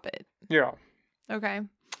 drop it. Yeah. Okay. And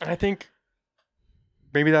I think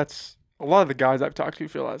maybe that's... A lot of the guys I've talked to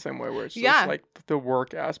feel that same way, where it's just, like, the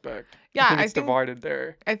work aspect. Yeah, I think it's divided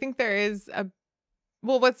there. I think there is a...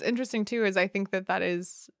 Well, what's interesting, too, is I think that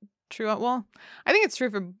is true. Well, I think it's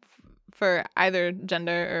true for either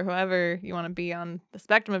gender or whoever you want to be on the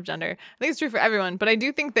spectrum of gender. I think it's true for everyone. But I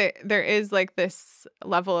do think that there is, like, this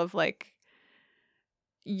level of, like,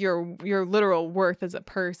 your literal worth as a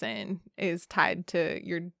person is tied to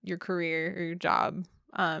your career or your job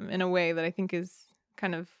in a way that I think is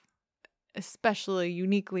kind of especially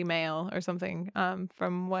uniquely male or something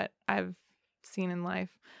from what I've seen in life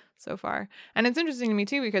so far. And it's interesting to me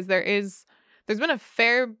too because there's been a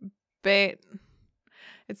fair bit.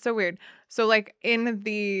 It's so weird. So, like, in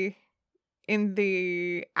the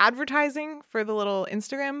advertising for the little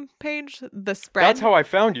Instagram page, the spread. That's how I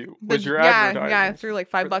found you. Was your advertising? Yeah, I threw like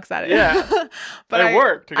 $5 at it. Yeah, but it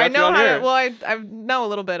worked. I know how. Well, I know a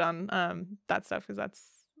little bit on that stuff because that's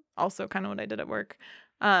also kind of what I did at work.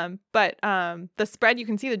 But the spread, you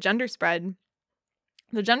can see the gender spread.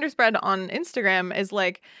 The gender spread on Instagram is,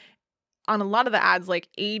 like, on a lot of the ads, like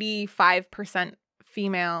 85%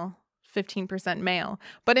 female, 15% male.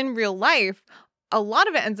 But in real life, a lot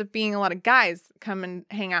of it ends up being a lot of guys come and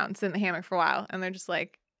hang out and sit in the hammock for a while. And they're just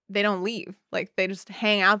like, they don't leave. Like, they just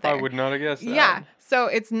hang out there. I would not have guessed that. Yeah. So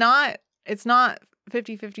it's not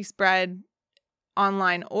 50-50 spread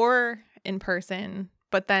online or in person.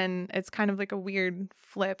 But then it's kind of like a weird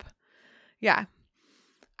flip. Yeah.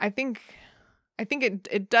 I think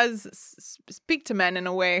it does speak to men in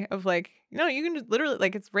a way of, like, you know, you can just literally,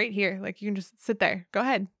 like, it's right here. Like, you can just sit there. Go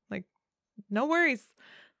ahead. Like, no worries.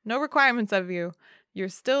 No requirements of you. You're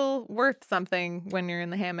still worth something when you're in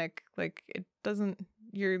the hammock. Like, it doesn't,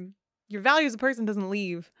 your value as a person doesn't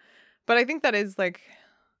leave. But I think that is, like,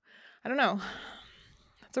 I don't know.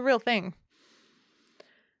 It's a real thing.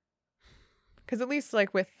 Because at least,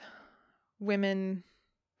 like, with women,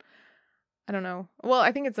 I don't know. Well,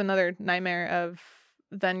 I think it's another nightmare of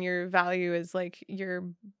then your value is, like, your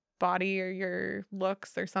body or your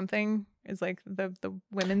looks or something is, like, the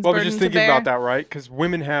women's well, burden but just to thinking bear. about that, right? Because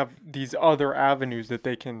women have these other avenues that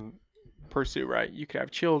they can pursue, right? You could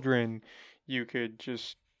have children. You could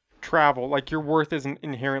just travel. Like, your worth isn't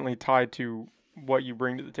inherently tied to what you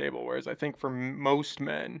bring to the table. Whereas I think for most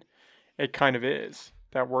men, it kind of is,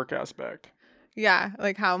 that work aspect. Yeah,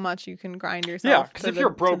 like how much you can grind yourself. Yeah, because if you're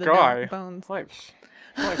a broke guy, bones. life's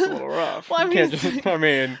a little rough. Well, I mean,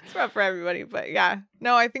 it's rough for everybody, but yeah.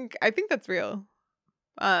 No, I think that's real.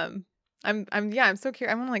 I'm so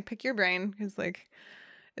curious. I want to, like, pick your brain because, like,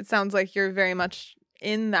 it sounds like you're very much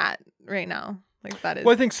in that right now. Like, that is.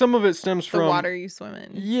 Well, I think some of it stems the from water you swim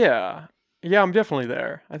in. Yeah, I'm definitely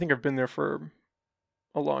there. I think I've been there for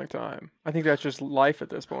a long time. I think that's just life at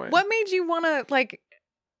this point. What made you want to, like?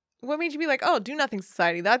 What made you be like, oh, do nothing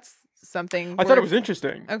society? That's something. I thought it was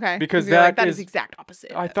interesting. Okay. Because that is the exact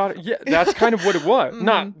opposite. I thought, yeah, that's kind of what it was.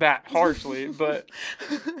 Not that harshly, but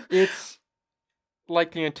it's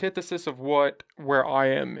like the antithesis of where I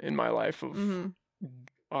am in my life. Of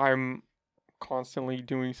I'm constantly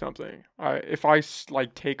doing something. If I,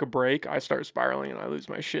 like, take a break, I start spiraling and I lose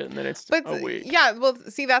my shit, and then it's a week. Yeah, well,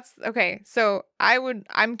 see, that's okay. So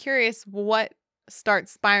I'm curious what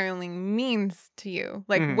starts spiraling means to you.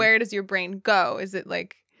 Like, Mhm. where does your brain go? Is it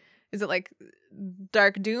like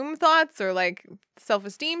dark doom thoughts, or like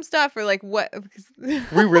self-esteem stuff, or like what? We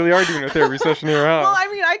really are doing a therapy session here, huh? Well, I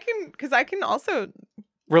mean, I can also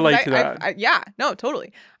Relate to that. yeah, no,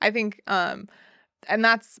 totally. I think, and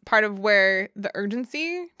that's part of where the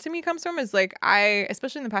urgency to me comes from, is like,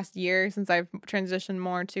 especially in the past year, since I've transitioned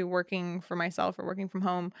more to working for myself or working from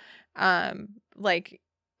home, like,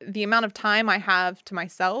 the amount of time I have to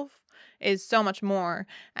myself is so much more.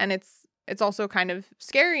 And it's also kind of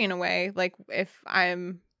scary in a way. Like, if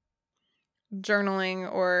I'm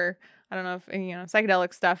journaling, or I don't know if,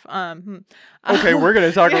 psychedelic stuff. Okay, we're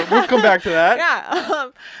gonna talk. Yeah. We'll come back to that. Yeah.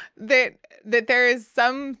 That there is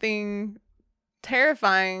something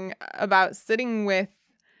terrifying about sitting with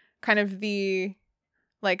kind of the,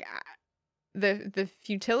 like, the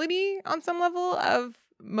futility on some level of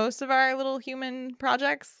most of our little human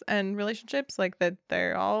projects and relationships, like that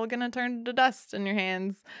they're all gonna turn to dust in your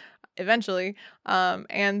hands eventually.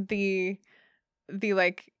 And the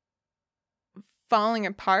like falling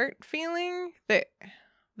apart feeling that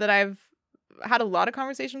I've had a lot of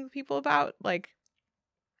conversations with people about, like,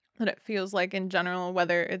 that it feels like in general,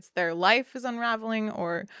 whether it's their life is unraveling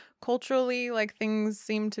or culturally, like, things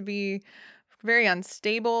seem to be very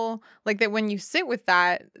unstable. Like, that when you sit with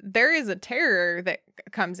that, there is a terror that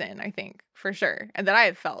comes in, I think, for sure, and that I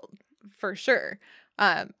have felt for sure.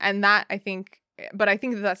 And that, I think, but I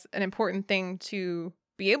think that that's an important thing to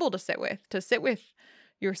be able to sit with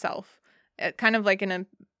yourself, kind of like in a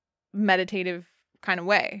meditative kind of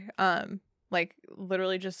way. Like,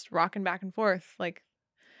 literally just rocking back and forth, like,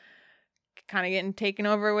 kind of getting taken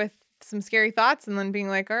over with some scary thoughts, and then being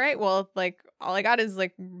like, all right, well, like, all I got is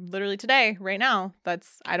like literally today, right now.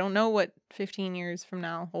 I don't know what 15 years from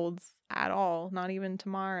now holds at all. Not even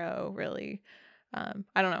tomorrow, really. I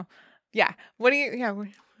don't know. Yeah.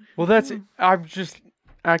 Well, I'm just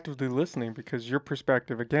actively listening because your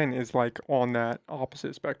perspective again is like on that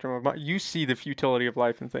opposite spectrum of you see the futility of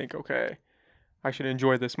life and think, okay, I should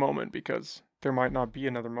enjoy this moment because there might not be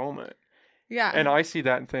another moment. Yeah. And I see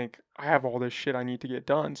that and think, I have all this shit I need to get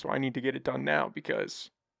done, so I need to get it done now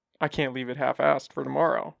because I can't leave it half-assed for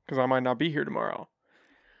tomorrow because I might not be here tomorrow.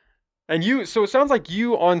 And so it sounds like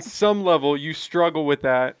you, on some level, you struggle with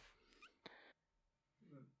that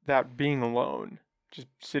being alone, just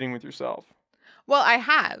sitting with yourself. Well, I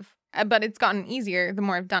have, but it's gotten easier the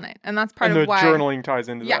more I've done it. And that's part and of why. And the journaling ties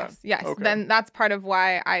into that. Yes. Okay. Then that's part of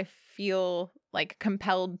why I feel like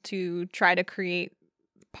compelled to try to create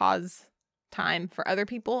pause time for other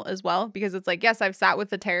people as well. Because it's like, yes, I've sat with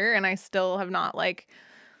the terror and I still have not, like,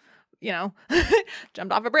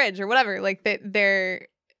 jumped off a bridge or whatever. Like, they're,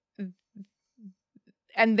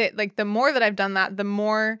 and that, like, the more that I've done that, the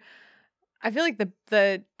more I feel like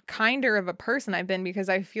the kinder of a person I've been, because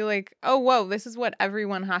I feel like, oh, whoa, this is what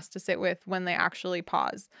everyone has to sit with when they actually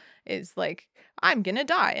pause, is like, I'm gonna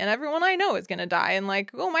die and everyone I know is gonna die, and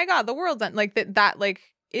like, oh my God, the world's end. Like, that like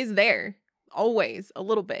is there always a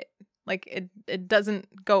little bit, like, it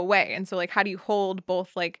doesn't go away. And so, like, how do you hold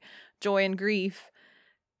both, like, joy and grief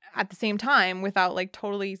at the same time without, like,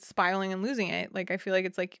 totally spiraling and losing it? Like, I feel like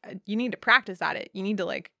it's like, you need to practice at it. You need to,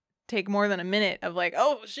 like, take more than a minute of, like,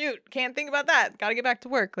 oh shoot, can't think about that, gotta get back to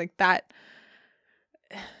work, like that.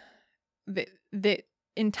 That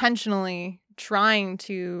intentionally trying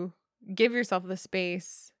to give yourself the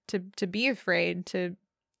space to be afraid, to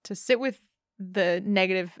sit with the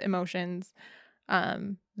negative emotions,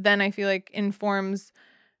 then I feel like informs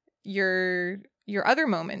your other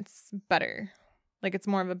moments better. Like, it's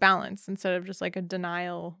more of a balance instead of just like a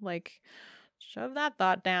denial, like, shove that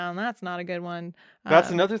thought down, that's not a good one. That's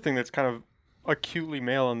another thing that's kind of acutely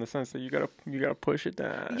male in the sense that you gotta push it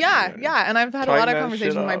down. Yeah. And I've had a lot of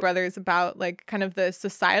conversations with my brothers about, like, kind of the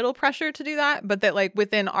societal pressure to do that, but that, like,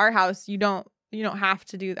 within our house, you don't have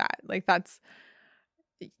to do that. Like, that's,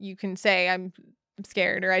 you can say, I'm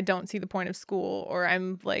scared, or I don't see the point of school, or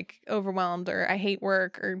I'm, like, overwhelmed, or I hate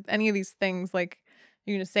work, or any of these things. Like,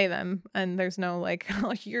 you can just say them, and there's no, like,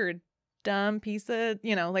 oh, you're a dumb piece of,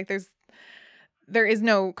 like, there is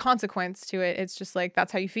no consequence to it. It's just like,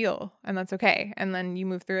 that's how you feel, and that's okay. And then you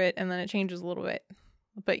move through it, and then it changes a little bit.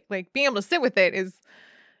 But, like, being able to sit with it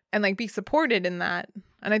and, like, be supported in that.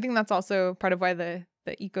 And I think that's also part of why the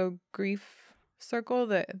eco grief circle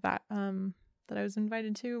that I was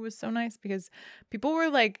invited to was so nice, because people were,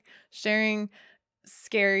 like, sharing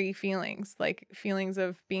scary feelings, like feelings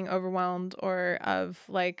of being overwhelmed, or of,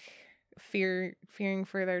 like, fearing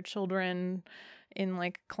for their children in,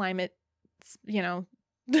 like, climate,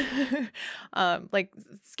 like,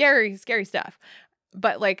 scary stuff.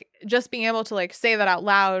 but like just being able to like say that out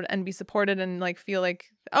loud and be supported and like feel like,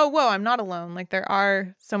 oh, whoa, I'm not alone. Like there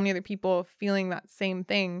are so many other people feeling that same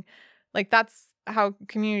thing. Like that's how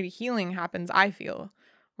community healing happens, I feel,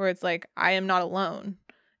 where it's like I am not alone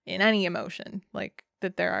in any emotion, like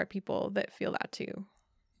that there are people that feel that too.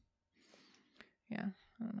 Yeah,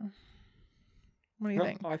 I don't know. What do you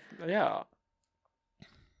think? Yeah.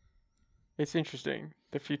 It's interesting.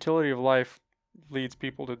 The futility of life leads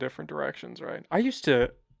people to different directions, right?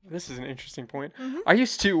 This is an interesting point.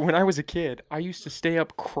 Mm-hmm. When I was a kid, I used to stay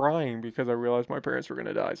up crying because I realized my parents were going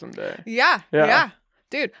to die someday. Yeah.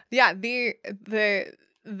 Dude, yeah,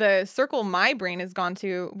 the circle my brain has gone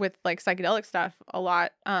to with like psychedelic stuff a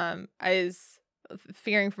lot is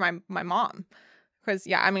fearing for my mom. Because,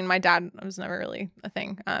 yeah, I mean, my dad was never really a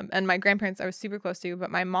thing. And my grandparents I was super close to.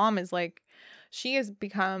 But my mom is like, she has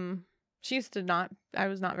become, she used to not, I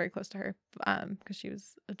was not very close to her because she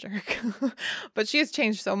was a jerk. But she has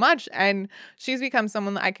changed so much. And she's become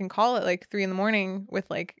someone that I can call at like 3 a.m. with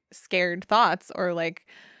like scared thoughts or like,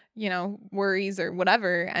 you know, worries or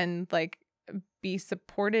whatever. And like be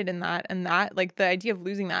supported in that. And that, like, the idea of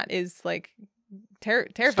losing that is like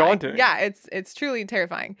terrifying. Daunting. Yeah, it's truly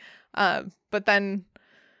terrifying. But then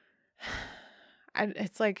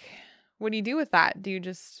it's like, what do you do with that? Do you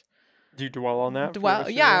just Do you dwell on that?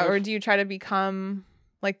 or do you try to become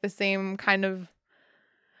like the same kind of,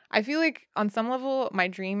 I feel like on some level my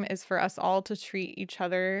dream is for us all to treat each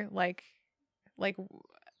other like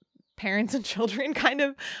parents and children, kind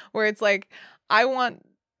of, where it's like I want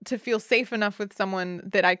to feel safe enough with someone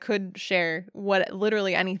that I could share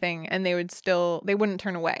literally anything and they wouldn't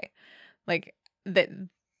turn away. Like that,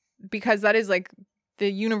 because that is like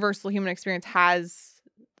the universal human experience has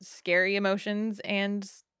scary emotions and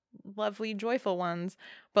lovely, joyful ones.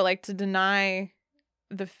 But like to deny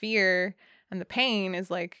the fear and the pain is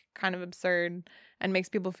like kind of absurd and makes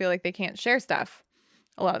people feel like they can't share stuff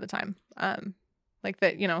a lot of the time. Like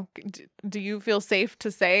that, you know, do you feel safe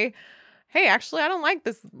to say, hey, actually, I don't like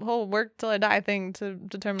this whole work till I die thing to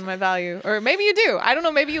determine my value? Or maybe you do. I don't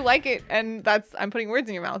know. Maybe you like it and I'm putting words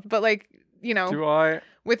in your mouth. But like, you know,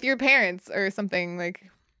 with your parents or something, like.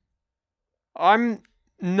 I'm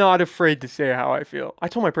not afraid to say how I feel. I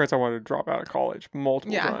told my parents I wanted to drop out of college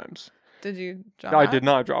multiple times. Did you drop out? I did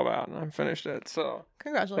not drop out, and I finished it. So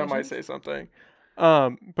congratulations. That might say something.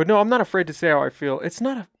 But no, I'm not afraid to say how I feel. It's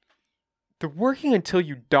not the working until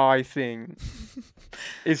you die thing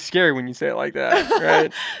is scary when you say it like that,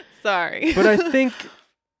 right? Sorry. But I think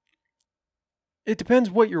it depends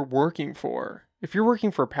what you're working for. If you're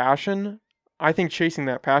working for passion, I think chasing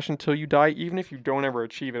that passion till you die, even if you don't ever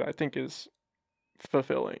achieve it, I think is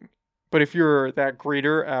fulfilling. But if you're that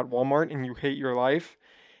greeter at Walmart and you hate your life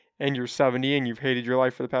and you're 70 and you've hated your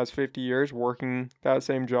life for the past 50 years working that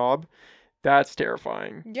same job, that's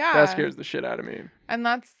terrifying. Yeah. That scares the shit out of me. And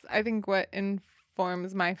that's, I think, what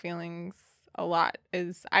informs my feelings a lot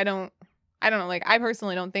is I don't know, like I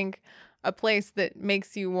personally don't think a place that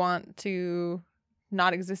makes you want to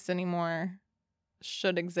not exist anymore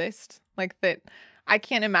should exist. Like that, I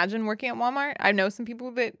can't imagine working at Walmart. I know some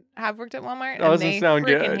people that have worked at Walmart and they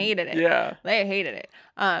freaking hated it. Yeah. They hated it.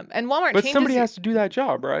 And Walmart But somebody has to do that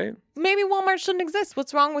job, right? Maybe Walmart shouldn't exist.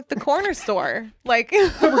 What's wrong with the corner store? Like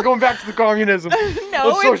we're going back to the communism. No,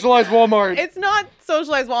 let's socialize Walmart. It's not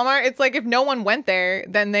socialized Walmart. It's like if no one went there,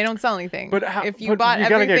 then they don't sell anything. But if you bought you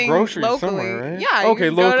everything get groceries locally, somewhere, right? Yeah. Okay,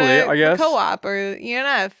 you locally, go to I guess. The Co-op or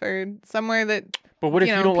ENF or somewhere that. But what if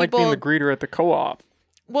you don't like being the greeter at the co-op?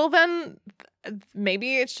 Well, then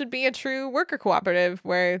maybe it should be a true worker cooperative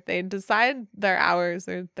where they decide their hours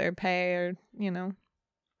or their pay or, you know,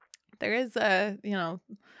 there is a, you know,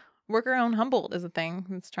 worker-owned Humboldt is a thing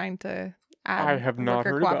that's trying to add. I have not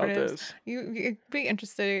heard about this. You'd be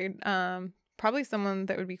interested. Probably someone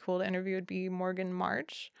that would be cool to interview would be Morgan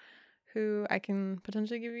March, who I can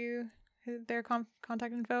potentially give you their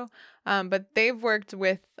contact info. But they've worked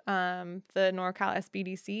with the NorCal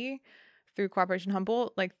SBDC through Cooperation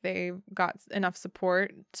Humboldt. Like they've got enough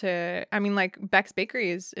support to, I mean, like Beck's Bakery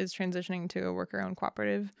is transitioning to a worker-owned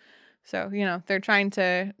cooperative. So, you know, they're trying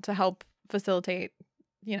to help facilitate,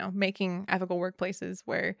 you know, making ethical workplaces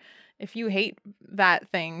where if you hate that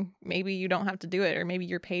thing, maybe you don't have to do it, or maybe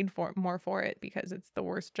you're paid more for it because it's the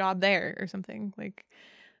worst job there or something, like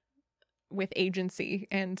with agency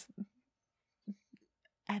and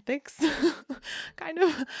ethics kind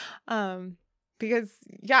of. Because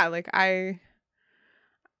yeah, like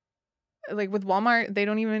with Walmart, they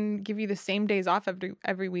don't even give you the same days off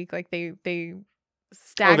every week. Like they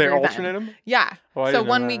stagger they them. alternate them? Yeah. Oh, I So didn't know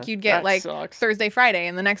one that. week you'd get That like sucks. Thursday, Friday,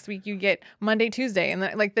 and the next week you get Monday, Tuesday, and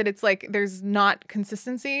like that. It's like there's not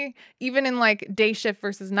consistency even in like day shift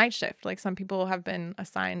versus night shift. Like some people have been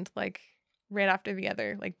assigned like right after the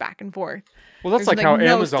other, like back and forth. Well, that's There's, like how no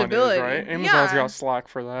Amazon stability. is, right? Amazon's Yeah. got slack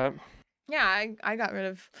for that. Yeah, I got rid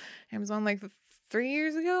of Amazon like 3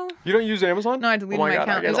 years ago. You don't use Amazon? No, I deleted Oh my God, I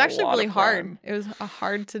account. get It was a actually lot really of hard. Prime. It was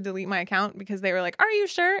hard to delete my account because they were like, "Are you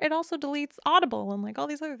sure?" It also deletes Audible and like all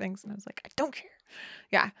these other things, and I was like, "I don't care."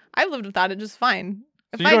 Yeah, I lived without it just fine.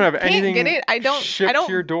 If So you don't I have can't anything get it, I don't. shipped I don't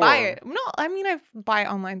to your door? buy it. No, I mean I buy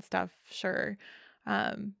online stuff, sure,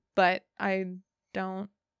 but I don't.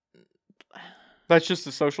 That's just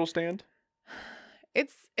a social stand?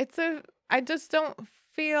 It's a. I just don't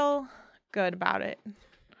feel good about it.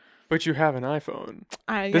 But you have an iPhone. This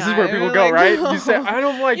Yeah, is where I people was go, like, right? no. You say, I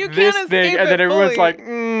don't like You this can't thing. escape And then it everyone's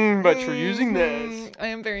fully. like, but you're using this. I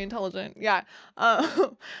am very intelligent. Yeah.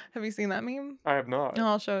 Have you seen that meme? I have not. No,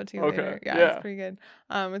 I'll show it to you Okay, later. Yeah, yeah. it's pretty good.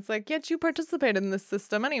 It's like, yet you participate in this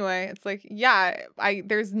system anyway. It's like, yeah,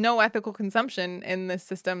 there's no ethical consumption in this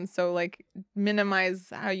system, so like minimize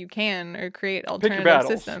how you can or create alternative battles.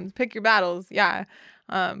 systems. Pick your battles. Yeah.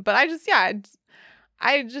 But I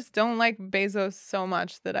just don't like Bezos so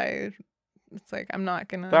much that it's like I'm not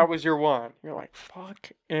gonna. That was your one. You're like, fuck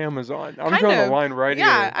Amazon. I'm Kind drawing of. the line right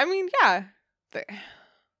Yeah, here. I mean, yeah.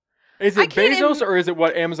 Is I it can't Bezos or is it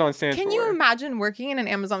what Amazon stands Can for? you imagine working in an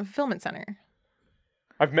Amazon fulfillment center?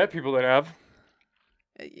 I've met people that have.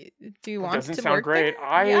 Do you It want doesn't to sound work great.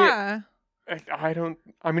 there? Yeah. I don't.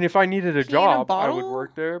 I mean, if I needed a Key in a job, I would bottle?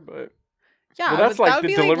 work there. But Yeah, Well, that's but like that would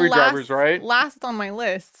the be delivery drivers, right? Last on my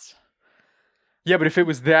list. yeah, but if it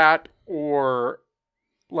was that or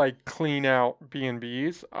like clean out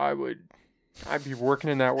B&Bs, I'd be working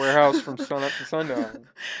in that warehouse from sun up to sundown.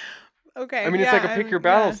 Okay. I mean, it's like a pick your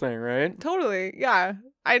battles thing, right? Totally. Yeah.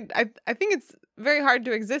 I think it's very hard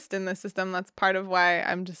to exist in this system. That's part of why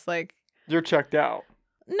I'm just like, You're checked out.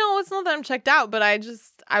 no, it's not that I'm checked out, but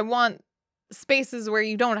I want spaces where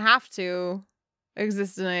you don't have to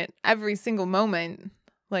exist in it every single moment.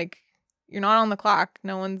 Like, you're not on the clock.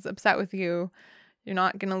 No one's upset with you. You're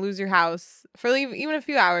not going to lose your house for even a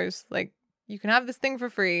few hours. Like, you can have this thing for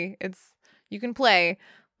free. You can play.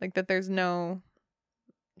 Like, that there's no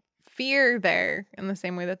fear there in the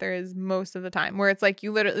same way that there is most of the time, where it's like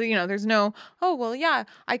you literally, there's no, oh, well, yeah,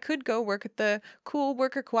 I could go work at the cool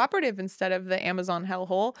worker cooperative instead of the Amazon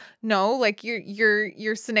hellhole. No, like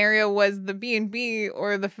your scenario was the B&B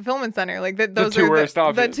or the fulfillment center. Like those two are worst the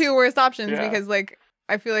options. two worst options Yeah. because like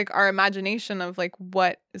I feel like our imagination of like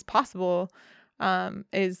what is possible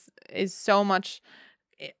is so much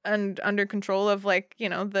under control of like,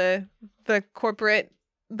 the corporate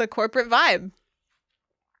vibe.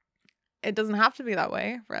 It doesn't have to be that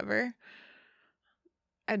way forever.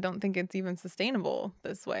 I don't think it's even sustainable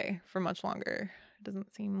this way for much longer. It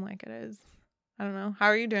doesn't seem like it is. I don't know. How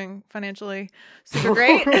are you doing financially? Super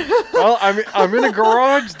great. Well, I'm in a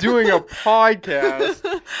garage doing a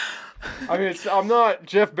podcast. I mean, I'm not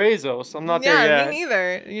Jeff Bezos. I'm not there yet. Me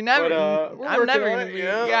neither. You never. But, we're I'm never working on gonna it, be.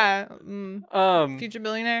 yeah. Yeah. Future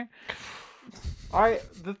billionaire.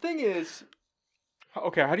 The thing is,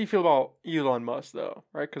 okay, how do you feel about Elon Musk though?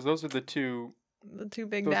 Right, because those are the two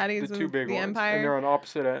Big daddies the two of big the ones, empire. and they're on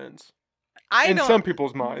opposite ends. In some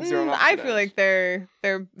people's minds, they're on opposite I feel ends. like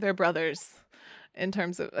they're brothers in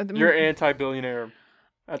terms of. You're anti-billionaire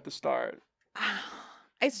at the start.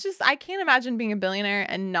 It's just I can't imagine being a billionaire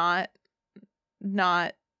and not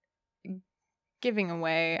giving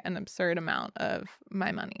away an absurd amount of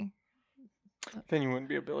my money. Then you wouldn't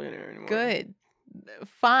be a billionaire anymore. Good.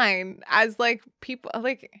 Fine. As like people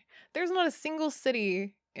like there's not a single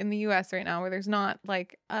city in the US right now where there's not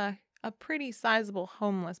like a pretty sizable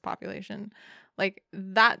homeless population. Like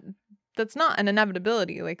that's not an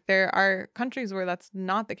inevitability. Like there are countries where that's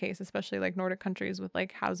not the case, especially like Nordic countries with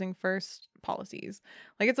like housing first policies.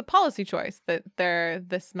 Like it's a policy choice that there are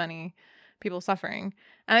this many people suffering.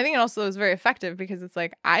 And I think it also is very effective because it's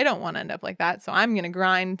like I don't want to end up like that, so I'm going to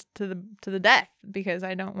grind to the death because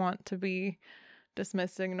I don't want to be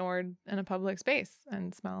dismissed, ignored in a public space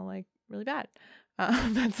and smell like really bad.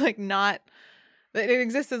 That's like not. It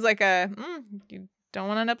exists as like you don't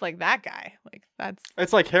want to end up like that guy. Like that's.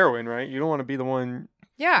 It's like heroin, right? You don't want to be the one,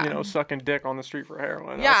 Yeah. sucking dick on the street for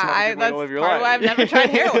heroin. Yeah, That's not a good way to live your part life. of why I've never tried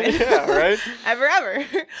heroin. Yeah, right. ever.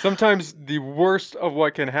 Sometimes the worst of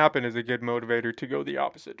what can happen is a good motivator to go the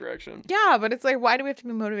opposite direction. Yeah, but it's like, why do we have to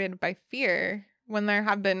be motivated by fear when there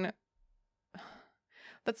have been?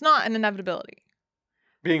 That's not an inevitability.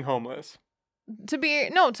 Being homeless.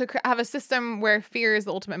 To have a system where fear is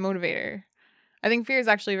the ultimate motivator. I think fear is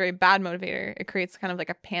actually a very bad motivator. It creates kind of like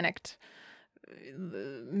a panicked,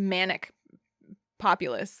 manic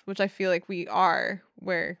populace, which I feel like we are,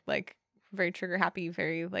 where like very trigger happy,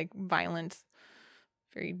 very like violent,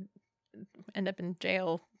 very end up in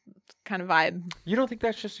jail kind of vibe. You don't think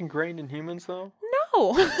that's just ingrained in humans, though?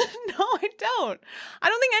 No, no, I don't. I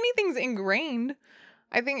don't think anything's ingrained.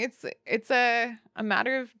 I think it's a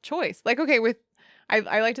matter of choice. Like, okay,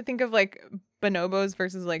 I like to think of like bonobos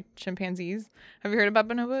versus like chimpanzees. Have you heard about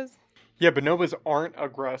bonobos? Yeah, bonobos aren't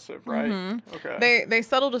aggressive, right? Mm-hmm. Okay. They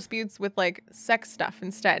settle disputes with like sex stuff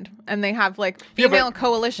instead, and they have like female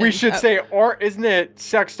coalitions. We should say, isn't it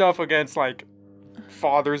sex stuff against like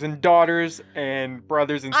fathers and daughters and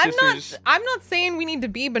brothers and sisters? I'm not saying we need to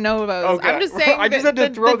be bonobos. Okay. I'm just saying I just had to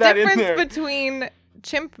throw that in there. The difference between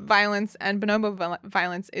chimp violence and bonobo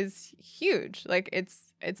violence is huge. Like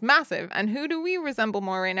it's massive. And who do we resemble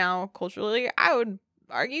more right now culturally? I would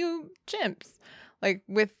argue chimps. Like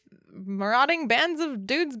with marauding bands of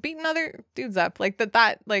dudes beating other dudes up. Like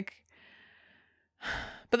that like,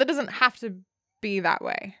 but that doesn't have to be that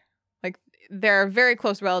way. Like there are very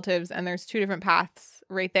close relatives and there's two different paths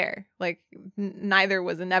right there. Like neither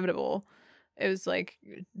was inevitable. It was like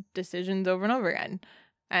decisions over and over again.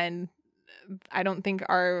 And I don't think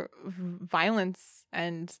our violence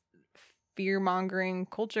and fear-mongering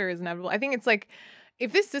culture is inevitable. I think it's like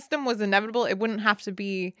if this system was inevitable, it wouldn't have to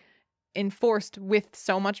be enforced with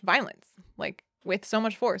so much violence, like with so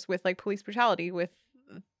much force, with like police brutality, with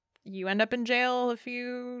you end up in jail if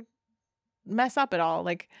you mess up at all.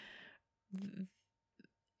 Like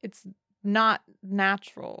it's not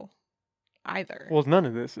natural either. Well, none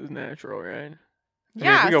of this is natural, right?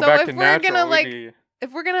 Yeah, so if we're gonna like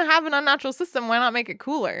if we're gonna have an unnatural system, why not make it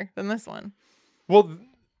cooler than this one? Well,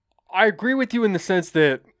 I agree with you in the sense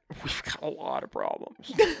that we've got a lot of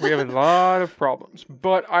problems. We have a lot of problems.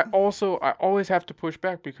 But I always have to push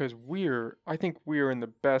back because I think we're in the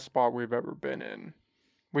best spot we've ever been in,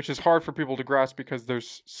 which is hard for people to grasp because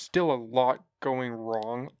there's still a lot going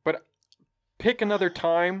wrong. But pick another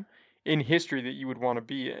time in history that you would want to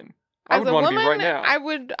be in. I would want to be right now.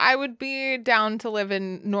 I would be down to live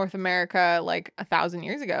in North America like 1,000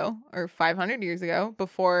 years ago or 500 years ago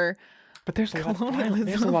before. But there's a lot of violence.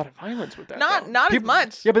 There's a lot of violence with that. Not as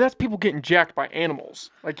much. Yeah, but that's people getting jacked by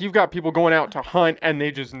animals. Like you've got people going out to hunt and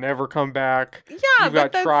they just never come back. Yeah, you've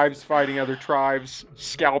got tribes fighting other tribes,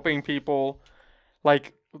 scalping people.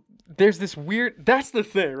 Like there's this weird. That's the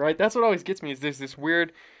thing, right? That's what always gets me. Is there's this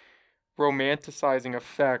weird romanticizing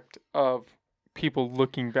effect of people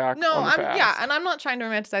looking back on the past. Yeah, and I'm not trying to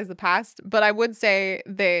romanticize the past, but I would say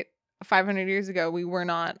that 500 years ago we were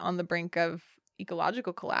not on the brink of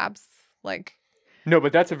ecological collapse. Like, no,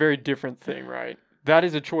 but that's a very different thing, right? That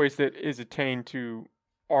is a choice that is attained to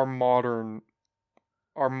our modern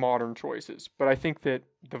choices. But I think that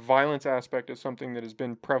the violence aspect is something that has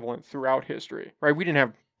been prevalent throughout history, right? We didn't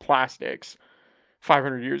have plastics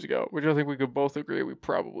 500 years ago, which I think we could both agree we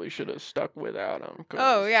probably should have stuck without them.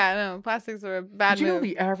 Oh, yeah, no, plastics were a bad move.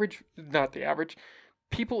 You know not the average,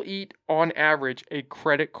 people eat on average a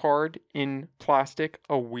credit card in plastic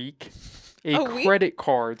a week. A credit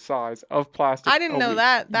card size of plastic. I didn't know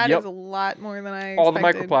that. That is a lot more than I expected. All the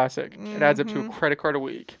microplastic. Mm-hmm. It adds up to a credit card a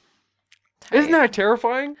week. Tight. Isn't that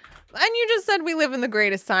terrifying? And you just said we live in the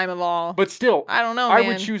greatest time of all. But still, I don't know, I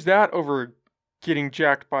would choose that over getting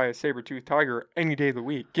jacked by a saber-toothed tiger any day of the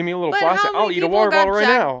week. Give me a little plastic. I'll eat a water bottle right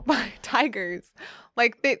now. By tigers.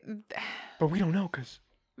 Like they. But we don't know because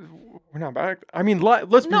we're not back. I mean,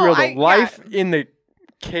 let's be real though. Life in the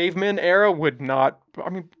caveman era would not. I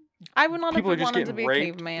mean. I would not have wanted to be a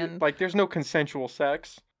caveman. Like, there's no consensual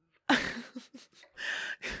sex.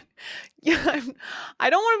 Yeah, I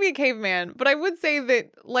don't want to be a caveman, but I would say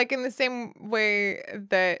that, like, in the same way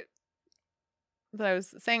that I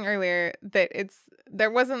was saying earlier, that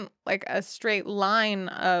there wasn't, like, a straight line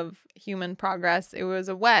of human progress. It was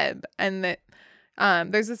a web. And that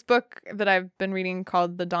there's this book that I've been reading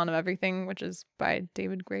called The Dawn of Everything, which is by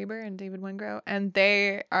David Graeber and David Wengrow. And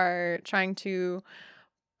they are trying to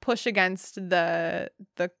push against the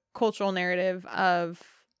cultural narrative of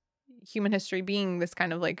human history being this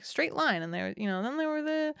kind of like straight line, and then there were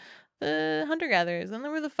the hunter-gatherers, and there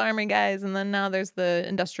were the farmer guys, and then now there's the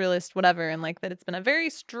industrialist whatever, and like that it's been a very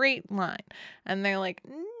straight line. And they're like,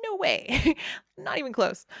 no way. Not even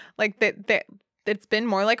close. Like that it's been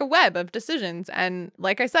more like a web of decisions. And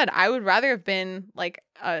like I said, I would rather have been like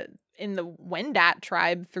in the Wendat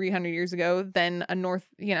tribe 300 years ago than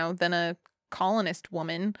a colonist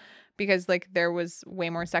woman, because like there was way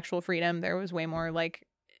more sexual freedom, there was way more like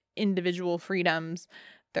individual freedoms,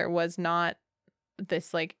 there was not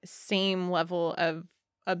this like same level of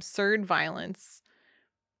absurd violence.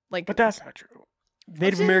 Like, But that's not true. Native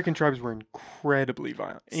Which is- American tribes were incredibly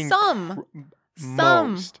violent. Some.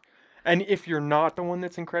 Most. And if you're not the one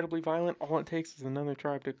that's incredibly violent, all it takes is another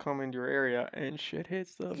tribe to come into your area and shit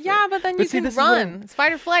hits the fan. Yeah, but then But you see, can this is what I'm- run. It's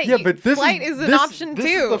fight or flight. Yeah, but flight is an option this too.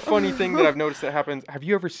 is the funny thing that I've noticed that happens. Have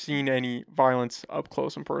you ever seen any violence up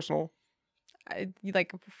close and personal? You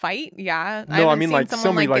like fight? Yeah. No, I haven't mean, seen like, someone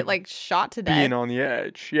somebody, get like, shot to death. Being on the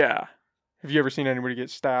edge. Yeah. Have you ever seen anybody get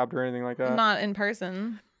stabbed or anything like that? Not in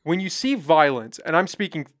person. When you see violence, and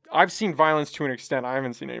I've seen violence to an extent. I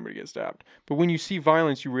haven't seen anybody get stabbed. But when you see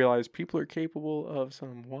violence, you realize people are capable of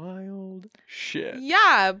some wild shit.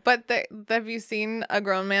 Yeah, but have you seen a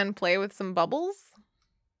grown man play with some bubbles?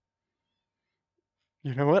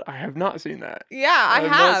 You know what? I have not seen that. Yeah, I I've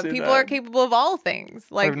not have. seen People that. are capable of all things.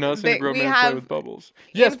 I Like have not seen a grown we man play have with bubbles.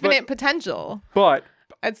 Yes, infinite potential. but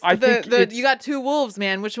It's I think it's- you got two wolves,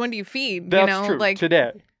 man. Which one do you feed? that's you know, true like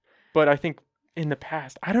today. But I think in the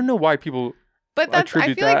past, I don't know why people. But I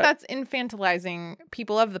attribute feel like that. that's infantilizing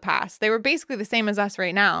people of the past. They were basically the same as us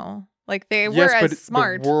right now. Like they Yes, were but as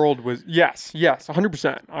smart. the world was yes,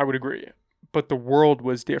 100%. I would agree. But the world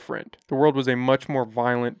was different. The world was a much more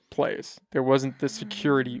violent place. There wasn't the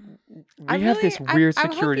security. I We have really- this weird I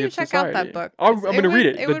hope security you of check society. out that book, I'm 'cause going to read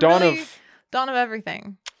it. it The would dawn really- of. Dawn of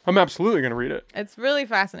Everything. I'm absolutely going to read it. It's really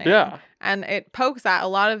fascinating. Yeah. And it pokes at a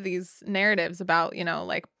lot of these narratives about,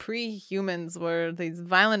 like pre-humans were these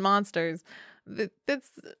violent monsters.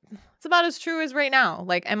 It's about as true as right now.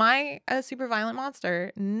 Like, am I a super violent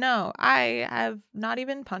monster? No, I have not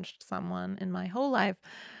even punched someone in my whole life.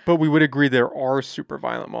 But we would agree there are super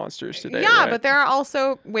violent monsters today. Yeah, right? but there are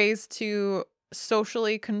also ways to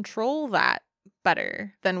socially control that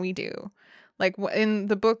better than we do. Like in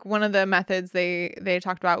the book, one of the methods they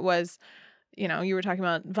talked about was, you were talking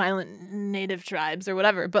about violent native tribes or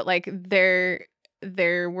whatever, but like there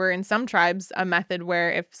were in some tribes a method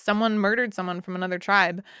where if someone murdered someone from another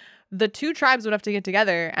tribe, the two tribes would have to get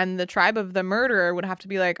together and the tribe of the murderer would have to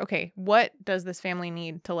be like, okay, what does this family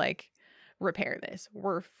need to like repair this?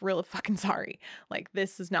 We're really fucking sorry. Like,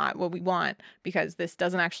 this is not what we want because this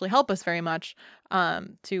doesn't actually help us very much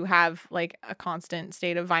to have like a constant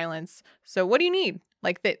state of violence. So what do you need?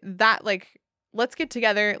 Like that like, let's get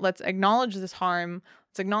together. Let's acknowledge this harm.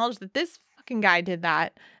 Let's acknowledge that this fucking guy did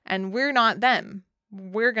that and we're not them.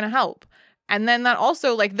 We're going to help. And then that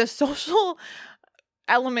also like the social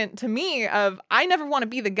element to me of I never want to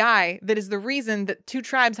be the guy that is the reason that two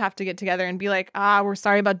tribes have to get together and be like, we're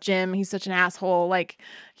sorry about Jim. He's such an asshole. Like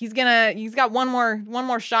he's got one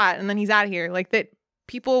more shot and then he's out of here. Like that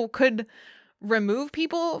people could remove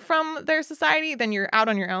people from their society, then you're out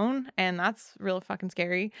on your own. And that's real fucking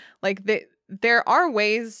scary. Like there are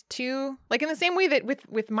ways to, like in the same way that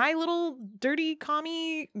with my little dirty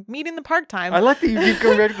commie meet in the park time. I like that you keep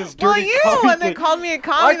going back to this dirty well, commie and they thing. called me a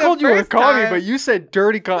commie. I called the you a first commie, time. but you said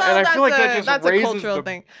dirty commie, Well, and I feel like that's that just a raises cultural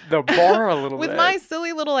thing. the bar a little With bit. my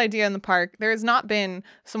silly little idea in the park, there has not been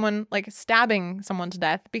someone like stabbing someone to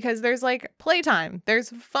death because there's like playtime, there's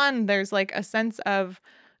fun, there's like a sense of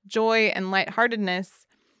joy and lightheartedness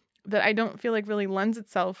that I don't feel like really lends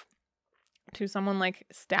itself to someone like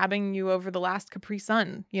stabbing you over the last Capri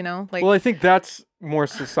Sun, like. Well, I think that's more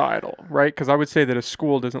societal, right? Because I would say that a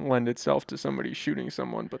school doesn't lend itself to somebody shooting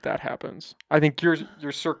someone, but that happens. I think your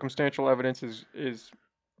circumstantial evidence is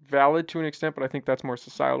valid to an extent, but I think that's more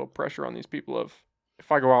societal pressure on these people of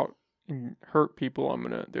if I go out and hurt people,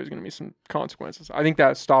 there's gonna be some consequences. I think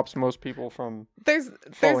that stops most people from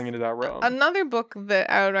falling into that realm. Another book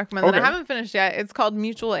that I would recommend that I Okay. haven't finished yet. It's called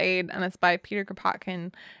Mutual Aid, and it's by Peter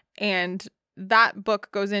Kropotkin. And that book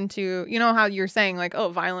goes into, how you're saying like, oh,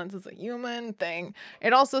 violence is a human thing.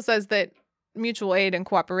 It also says that mutual aid and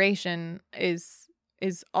cooperation is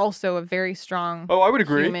also a very strong I would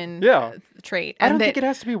agree. human Yeah. trait. I don't And think it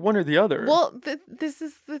has to be one or the other. well, this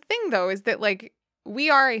is the thing though, is that like we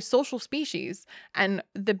are a social species, and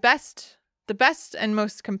the best and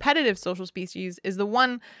most competitive social species is the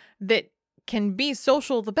one that can be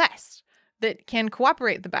social the best, that can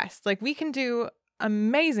cooperate the best. Like we can do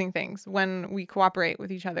amazing things when we cooperate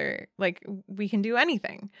with each other. Like we can do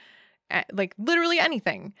anything, like literally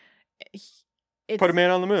anything. Put a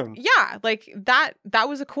man on the moon. Yeah, like that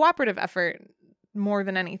was a cooperative effort more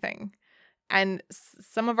than anything. And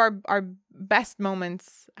some of our best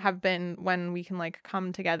moments have been when we can like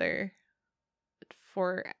come together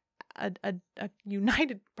for a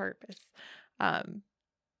united purpose.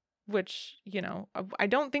 Which, I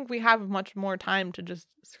don't think we have much more time to just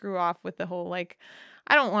screw off with the whole, like,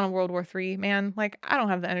 I don't want a World War III, man. Like, I don't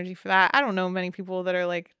have the energy for that. I don't know many people that are,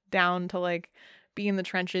 like, down to, like, be in the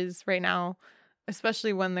trenches right now,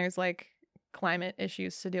 especially when there's, like, climate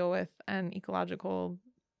issues to deal with and ecological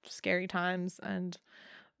scary times, and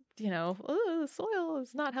the soil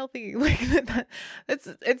is not healthy. Like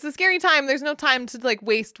it's a scary time. There's no time to like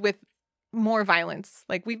waste with more violence.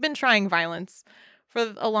 Like we've been trying violence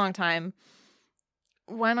for a long time.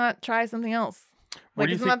 Why not try something else? Like,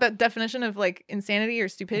 isn't that the definition of like insanity or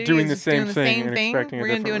stupidity? Doing the same thing and expecting a We're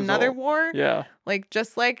gonna do different another result. war. Yeah. Like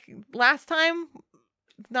just like last time,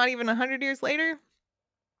 not even 100 years later.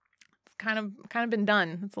 It's kind of been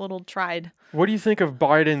done. It's a little tried. What do you think of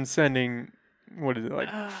Biden sending, what is it, like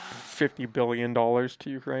 $50 billion to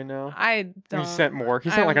Ukraine now? I don't. He sent more. He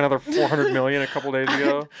sent like another $400 million a couple days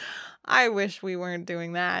ago. I wish we weren't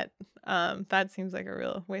doing that. That seems like a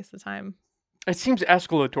real waste of time. It seems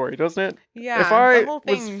escalatory, doesn't it? Yeah. If I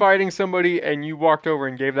was fighting somebody and you walked over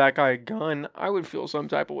and gave that guy a gun, I would feel some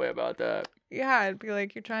type of way about that. Yeah, I'd be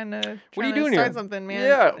like, you're trying to what are you doing start here? Something, man.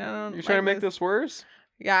 Yeah, you're trying to make this worse.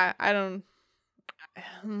 Yeah, I don't.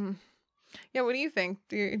 Yeah, what do you think?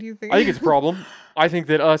 Do you think? I think it's a problem. I think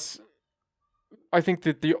that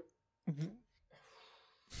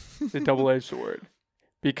the double-edged sword,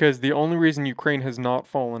 because the only reason Ukraine has not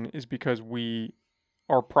fallen is because we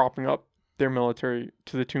are propping up their military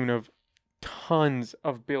to the tune of tons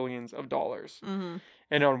of billions of dollars. Mm-hmm.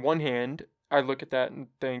 And on one hand, I look at that and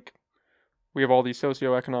think we have all these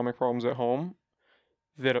socioeconomic problems at home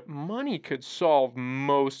that money could solve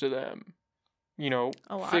most of them.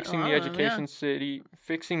 Fixing the education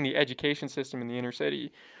system in the inner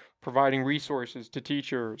city, providing resources to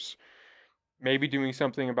teachers, maybe doing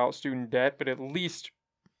something about student debt, but at least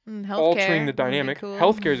altering the dynamic. Cool.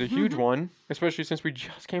 Healthcare is a huge one, especially since we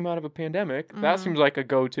just came out of a pandemic. That seems like a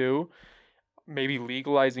go-to. Maybe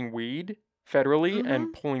legalizing weed federally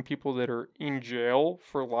and pulling people that are in jail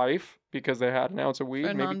for life because they had an ounce of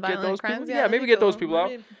weed. Maybe get those people. Yeah, maybe get those people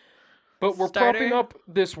out. But we're propping up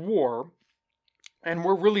this war, and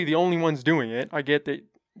we're really the only ones doing it. I get that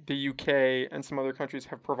the UK and some other countries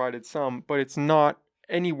have provided some, but it's not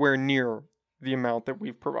anywhere near the amount that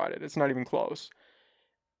we've provided. It's not even close.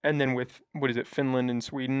 And then with, Finland and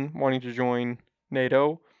Sweden wanting to join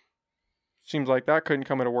NATO, seems like that couldn't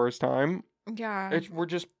come at a worse time. Yeah.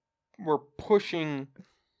 We're pushing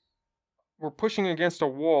against a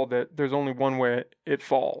wall that there's only one way it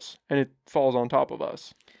falls, and it falls on top of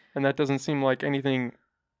us. And that doesn't seem like anything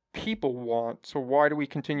people want, so why do we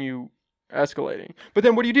continue escalating? But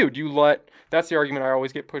then what do? That's the argument I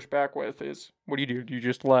always get pushed back with is, what do? Do you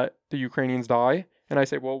just let the Ukrainians die? And I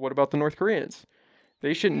say, well, what about the North Koreans?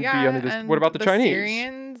 They shouldn't be under this. What about the Chinese?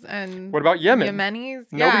 Syrians and what about Yemen? Yemenis?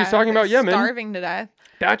 Nobody's talking about Yemen. Starving to death.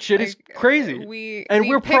 That shit is crazy.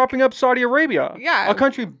 We're propping up Saudi Arabia. Yeah. A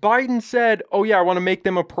country Biden said, oh yeah, I want to make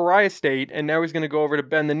them a pariah state, and now he's going to go over to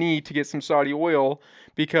bend the knee to get some Saudi oil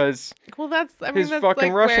because that's fucking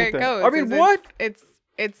like Russian where it thing. goes. I mean, what? It's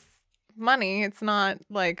money. It's not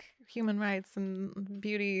like human rights and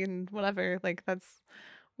beauty and whatever. Like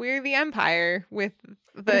we're the empire with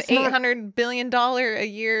the $800 billion a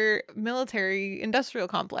year military industrial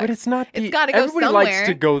complex. But it's not. It's got to go everybody somewhere. Likes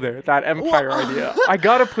to go there. That empire idea. I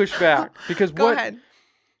gotta push back because Go ahead.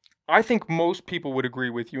 I think most people would agree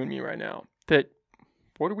with you and me right now that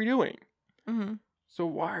what are we doing? Mm-hmm. So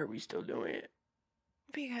why are we still doing it?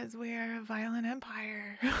 Because we're a violent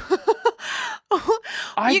empire.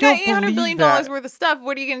 I you don't got $800 believe billion that. worth of stuff.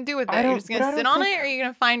 What are you going to do with it? You're just going to sit on it, or are you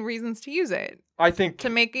going to find reasons to use it? I think to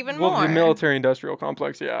make even more. The military-industrial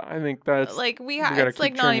complex. Yeah, I think that's like it's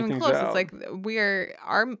like not even close. It's like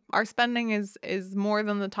our spending is more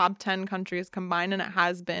than the top 10 countries combined, and it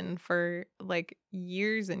has been for like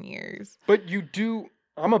years and years. But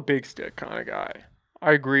I'm a big stick kind of guy.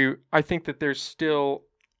 I agree. I think that there's still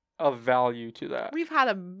a value to that. We've had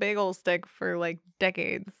a big old stick for like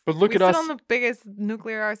decades. But look at us on the biggest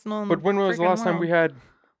nuclear arsenal. But when was the last time we had?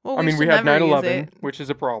 Well, we had 9/11, which is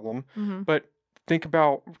a problem. Mm-hmm. But think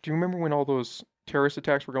about. Do you remember when all those terrorist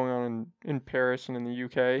attacks were going on in Paris and in the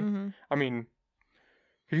UK? Mm-hmm. I mean,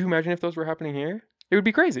 could you imagine if those were happening here? It would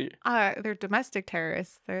be crazy. They're domestic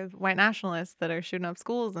terrorists. They're white nationalists that are shooting up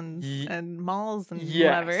schools and malls and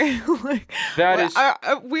whatever.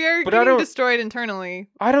 We are getting destroyed internally.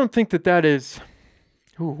 I don't think that is.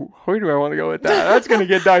 Ooh, where do I want to go with that? That's going to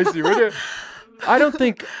get dicey. I don't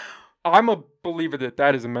think. I'm a believer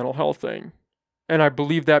that is a mental health thing. And I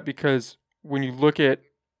believe that because when you look at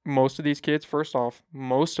most of these kids, first off,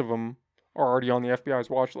 most of them are already on the FBI's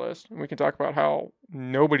watch list. And we can talk about how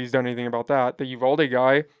nobody's done anything about that. The Uvalde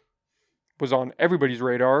guy was on everybody's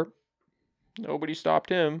radar. Nobody stopped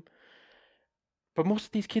him. But most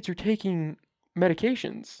of these kids are taking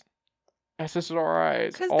medications.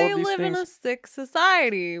 SSRIs, Because all they of these live in things. a sick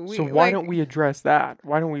society. So why don't we address that?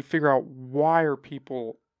 Why don't we figure out why are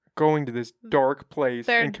people going to this dark place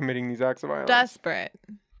They're and committing these acts of violence? desperate?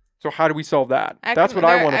 So how do we solve that? That's what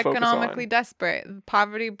I want to focus on. They're economically desperate.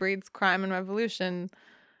 Poverty breeds crime and revolution.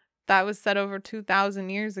 That was said over 2,000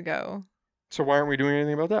 years ago. So why aren't we doing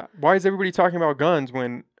anything about that? Why is everybody talking about guns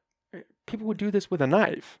when people would do this with a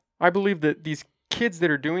knife? I believe that these kids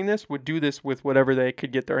that are doing this would do this with whatever they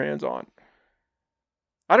could get their hands on.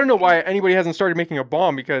 I don't know why anybody hasn't started making a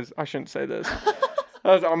bomb, because I shouldn't say this.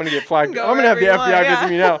 I'm going to get flagged. I'm going to have the FBI visit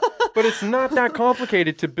me now. But it's not that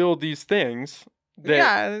complicated to build these things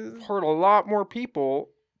that hurt a lot more people.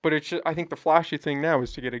 But it's just, I think the flashy thing now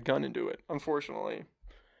is to get a gun and do it, unfortunately.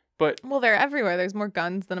 But well, they're everywhere. There's more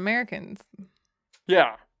guns than Americans.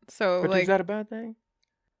 Yeah. So, but is that a bad thing?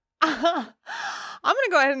 I'm going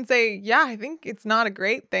to go ahead and say, yeah, I think it's not a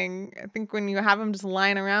great thing. I think when you have them just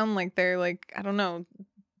lying around like they're like, I don't know,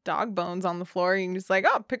 dog bones on the floor, you can just like,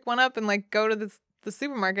 oh, pick one up and like go to the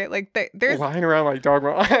supermarket. Like there's lying around like dog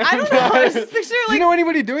bones. I don't know. I just picture like. Do you know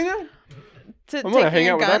anybody doing that? I'm gonna hang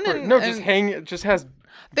out with that person. No, just has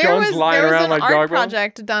guns lying around like dog bones. There was an art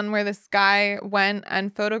project done where this guy went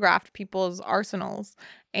and photographed people's arsenals.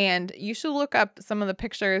 And you should look up some of the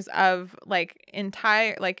pictures of like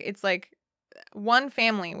entire, like it's like one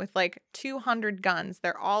family with like 200 guns.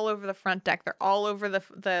 They're all over the front deck. They're all over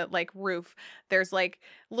the like roof. There's like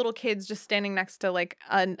little kids just standing next to like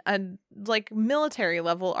a like military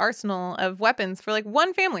level arsenal of weapons for like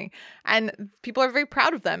one family. And people are very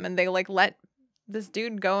proud of them. And they like let this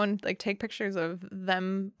dude go and like take pictures of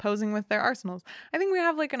them posing with their arsenals. I think we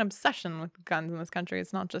have like an obsession with guns in this country.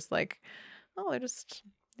 It's not just like, oh, they're just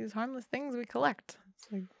these harmless things we collect.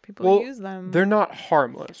 It's like people use them. They're not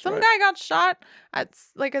harmless. Some guy got shot at,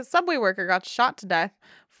 like a Subway worker got shot to death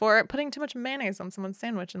for putting too much mayonnaise on someone's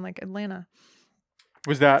sandwich in like Atlanta.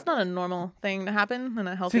 Was that? It's not a normal thing to happen in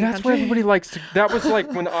a healthy country. That's where everybody likes to. That was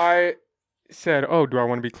like when I said, "Oh, do I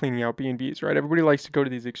want to be cleaning out B&Bs?" Right? Everybody likes to go to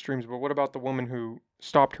these extremes. But what about the woman who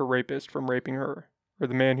stopped her rapist from raping her, or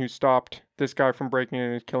the man who stopped this guy from breaking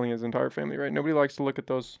in and killing his entire family? Right? Nobody likes to look at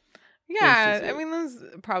those. Yeah, I mean, those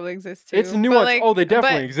probably exist too. It's nuanced. Like, they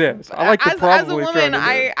definitely exist. I like to probably. As a woman,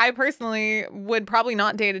 I personally would probably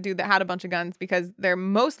not date a dude that had a bunch of guns because they're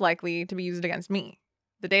most likely to be used against me.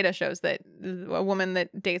 The data shows that a woman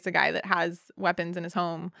that dates a guy that has weapons in his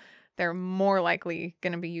home, they're more likely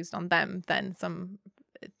going to be used on them than some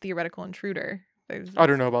theoretical intruder. I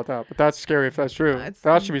don't know about that, but that's scary if that's true.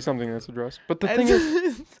 That should be something that's addressed. But the thing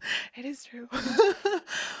is, it is true.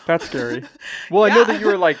 That's scary. Well, I know that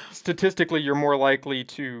you're like, statistically, you're more likely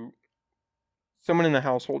to, someone in the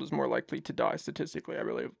household is more likely to die statistically, I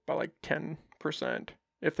believe, by like 10%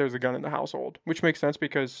 if there's a gun in the household, which makes sense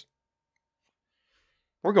because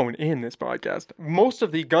we're going in this podcast. Most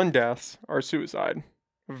of the gun deaths are suicide.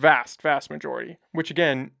 Vast majority, which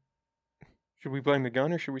again, should we blame the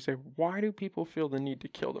gun or should we say, why do people feel the need to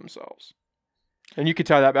kill themselves? And you could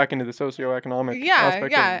tie that back into the socioeconomic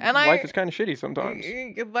aspect. Yeah, and life is kind of shitty sometimes.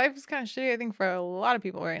 Life is kind of shitty, I think, for a lot of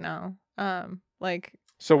people right now.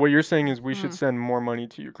 So what you're saying is we should send more money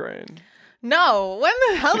to Ukraine. No, when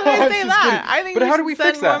the hell did I say that? I think we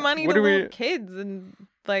should send more money to little kids and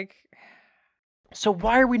like. So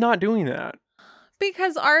why are we not doing that?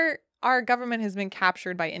 Because our government has been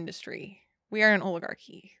captured by industry. We are an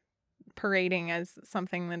oligarchy, parading as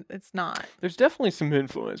something that it's not. There's definitely some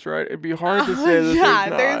influence, right? It'd be hard to say that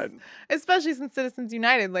there's not. Especially since Citizens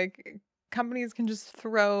United, like companies can just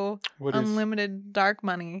throw unlimited dark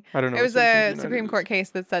money. I don't know. It was a Supreme Court case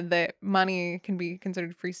that said that money can be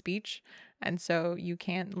considered free speech, and so you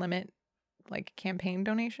can't limit like campaign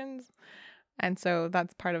donations. And so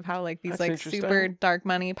that's part of how like these like super dark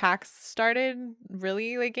money PACs started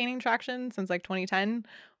really like gaining traction since like 2010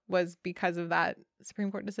 was because of that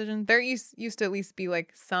Supreme Court decision. There used to at least be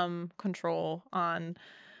like some control on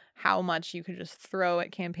how much you could just throw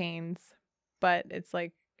at campaigns, but it's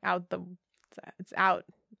like it's out,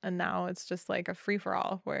 and now it's just like a free for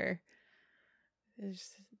all where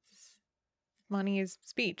money is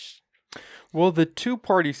speech. Well, the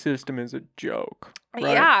two-party system is a joke. Right?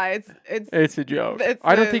 Yeah, it's a joke.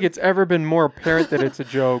 I don't think it's ever been more apparent that it's a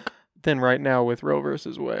joke than right now with Roe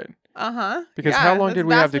versus Wade. Because how long did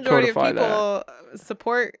we have to codify that? People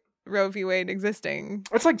support Roe v. Wade existing.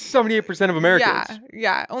 It's like 78% of Americans.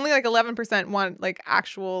 Yeah. Only like 11% want like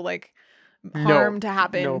actual like harm to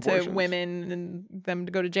happen to women and them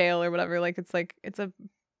to go to jail or whatever. Like it's a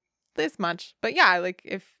this much. But yeah, like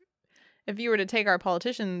if you were to take our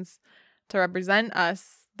politicians to represent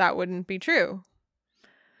us, that wouldn't be true.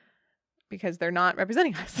 Because they're not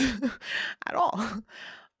representing us at all.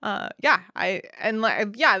 The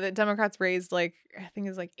Democrats raised like I think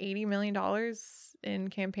it's like $80 million in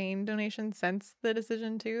campaign donations since the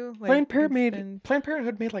decision too. Like, Planned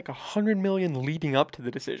Parenthood made like $100 million leading up to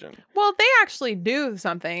the decision. Well, they actually do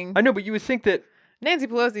something. I know, but you would think that Nancy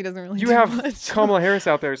Pelosi doesn't really. you do have much. Kamala Harris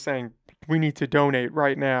out there saying we need to donate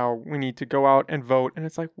right now. We need to go out and vote, and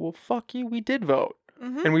it's like, well, fuck you. We did vote.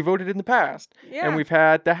 Mhm. And we voted in the past. Yeah. And we've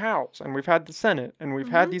had the House. And we've had the Senate. And we've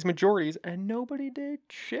had Mhm. these majorities. And nobody did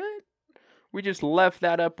shit. We just left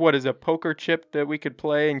that up. What is a poker chip that we could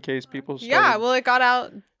play in case people started Yeah, well, it got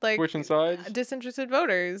out like switching sides? disinterested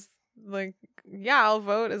voters. Like, yeah, I'll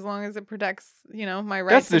vote as long as it protects, my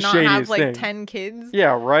That's right the to not have shadiest like thing. 10 kids.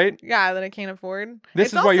 Yeah, right? Yeah, that I can't afford. This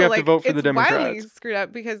It's is why you also, have to vote for the it's wildly Democrats. screwed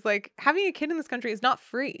up because like having a kid in this country is not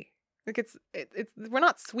free. Like it's we're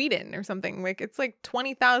not Sweden or something. Like it's like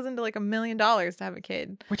 $20,000 to like $1 million to have a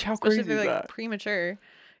kid, Which, how especially crazy if they're is like that? premature.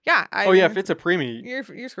 Yeah. If it's a preemie.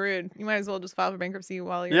 you're screwed. You might as well just file for bankruptcy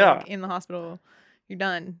while you're Yeah. like, in the hospital. You're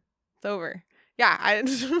done. It's over. Yeah,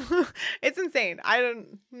 it's insane.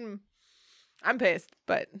 I'm pissed,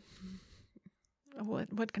 but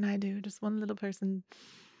what can I do? Just one little person.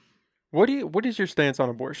 What is your stance on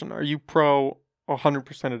abortion? Are you pro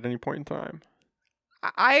 100% at any point in time?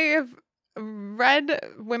 I have read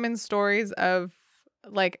women's stories of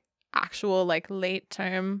like actual like late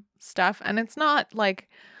term stuff, and it's not like,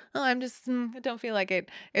 oh, I don't feel like it.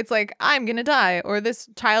 It's like I'm gonna die, or this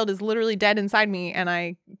child is literally dead inside me, and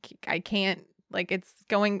I can't, like,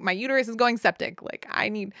 my uterus is going septic. Like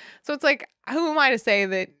so it's like, who am I to say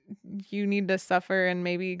that you need to suffer and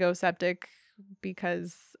maybe go septic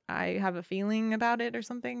because I have a feeling about it or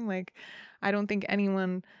something? Like, I don't think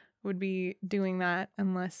anyone would be doing that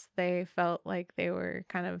unless they felt like they were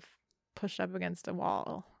kind of pushed up against a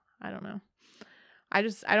wall. I don't know. I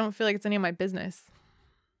don't feel like it's any of my business.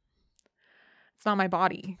 It's not my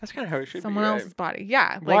body. That's kind of how it should Someone be, else's body.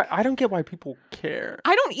 Yeah. Why? I don't get why people care.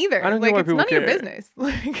 I don't either. I don't get why it's people none of your care. business.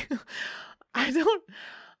 Like,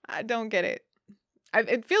 I don't get it.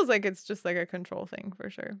 It feels like it's just like a control thing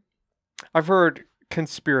for sure. I've heard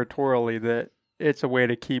conspiratorially that it's a way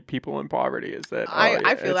to keep people in poverty. Is that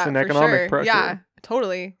I feel it's that an for economic sure. pressure? Yeah,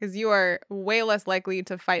 totally. Because you are way less likely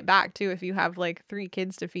to fight back too if you have like 3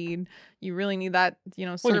 kids to feed. You really need that, Well,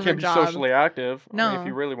 you servant can't be job. socially active. I mean, No. if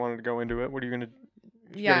you really wanted to go into it, what are you gonna?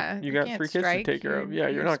 Yeah, you got can't 3 kids to strike. take care of. Yeah,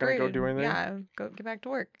 you're not gonna go do anything. Yeah, go get back to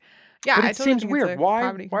work. Yeah, But I it totally seems think it's weird. a Why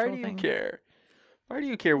poverty do control you thing. care? Why do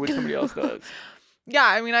you care what somebody else does? Yeah,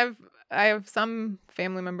 I mean, I have some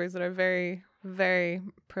family members that are very, very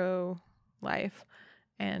pro life,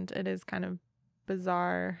 and it is kind of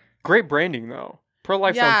bizarre. Great branding though.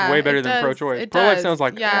 Pro-life Yeah, sounds way better it than does. pro-choice. It Pro-life does. sounds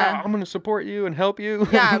like, Yeah. I'm going to support you and help you.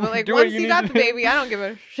 Yeah, but like Do what once you need got to the do. baby, I don't give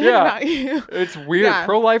a shit Yeah. about you. It's weird. Yeah.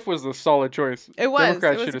 Pro-life was the solid choice. It was.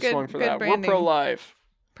 Democrats It was should have good- swung for good that. branding. We're pro-life.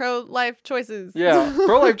 Pro-life choices. Yeah,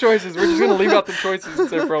 pro-life choices. We're just going to leave out the choices and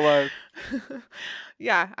say pro-life.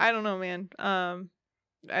 Yeah, I don't know, man.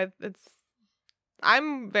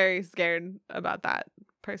 I'm very scared about that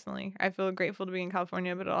personally. I feel grateful to be in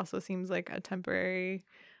California, but it also seems like a temporary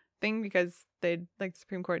thing because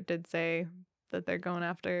Supreme Court did say that they're going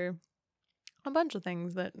after a bunch of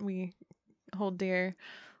things that we hold dear,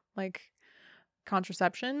 like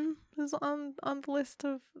contraception is on the list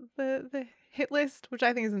of the hit list, which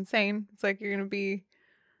I think is insane. It's like you're gonna be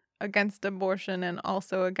against abortion and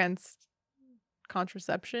also against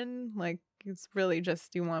contraception. Like, it's really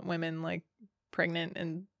just you want women like pregnant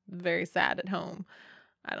and very sad at home.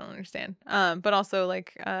 I don't understand. But also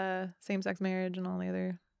like same-sex marriage and all the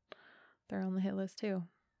other, they're on the hit list too,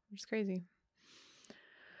 which is crazy.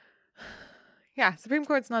 Yeah, Supreme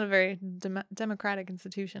Court's not a very democratic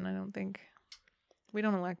institution, I don't think. We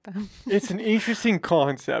don't elect them. It's an interesting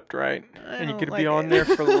concept, right? I And you don't could like be on it. there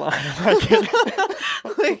for life. Like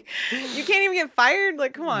it. Like, you can't even get fired?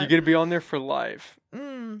 Like, come on. You get to be on there for life.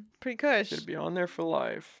 Pretty cush. You get to be on there for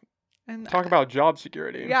life. And Talk about job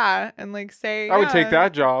security. yeah, and like say I would take yeah.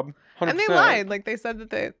 that job. 100%. And they lied. Like, they said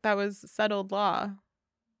that that was settled law.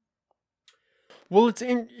 Well,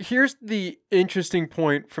 here's the interesting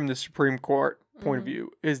point from the Supreme Court point of Mhm.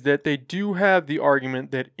 view is that they do have the argument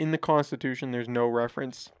that in the Constitution there's no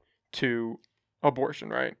reference to abortion,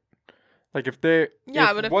 right? Like if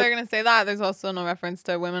Yeah, but if they're gonna say that, there's also no reference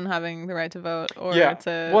to women having the right to vote or Yeah.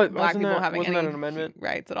 to What- black wasn't people that- having wasn't any that an amendment?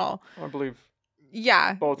 rights at all. I believe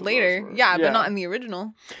Yeah, Both of those later. were- Yeah, yeah. but not in the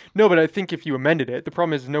original. no, but I think if you amended it, the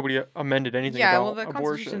problem is nobody amended anything Yeah, about well, the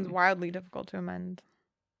Constitution's abortion. wildly difficult to amend.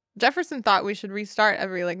 Jefferson thought we should restart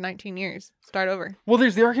every like 19 years, start over. Well,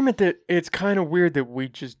 there's the argument that it's kind of weird that we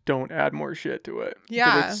just don't add more shit to it. That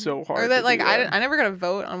Yeah, it's so hard. Or that to like do I never got a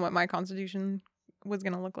vote on what my Constitution was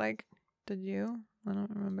gonna look like. Did you? I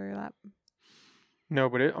don't remember that. No,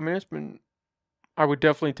 but it's been. I would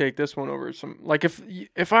definitely take this one over some. Like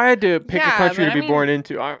if I had to pick a Yeah, country but to I be born mean-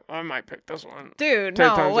 into, I might pick this one. Dude, 10 no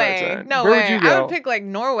times out of way. 10. No Where way. would you I go? would pick like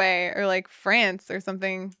Norway or like France or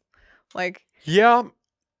something. Like Yeah,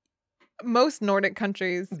 most Nordic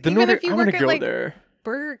countries. the even Nordic. if you I work want to at go like there.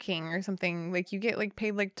 Burger King or something, like you get like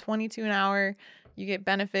paid like 22 an hour. You get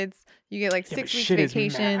benefits. You get like Yeah, but 6 weeks shit is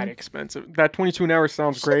vacation. mad expensive. That 22 an hour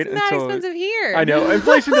sounds great Shit's mad until expensive here. I know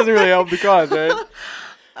inflation doesn't really help the cause, right?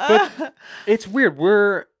 But it's weird.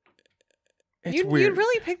 It's weird. You'd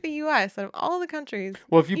really pick the U.S. out of all the countries.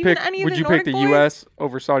 Well, if you even pick, any of would the you pick Nordic the boys? U.S.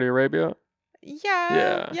 over Saudi Arabia?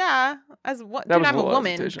 Yeah. Yeah. As what? That Dude, was I'm a a little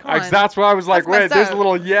woman. hesitation. Come on. That's why I was like, That's wait, messed there's a up.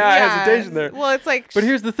 little hesitation there. Well, it's like. But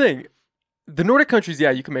here's the thing. The Nordic countries,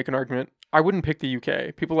 yeah, you can make an argument. I wouldn't pick the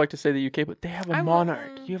UK. People like to say the UK, but they have a I monarch.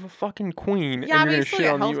 wouldn't- You have a fucking queen, Yeah, and but you're you gonna still shit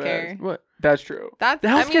get on the healthcare. US. What? That's true. That's The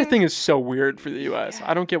I healthcare mean, thing is so weird for the US. yeah.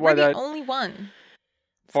 I don't get why We're the that only one.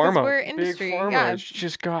 It's 'cause pharma, We're industry. big pharma, Yeah. has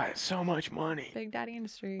just got so much money. Big daddy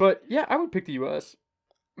industry. But yeah, I would pick the US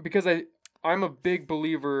because I'm a big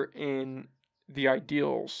believer in the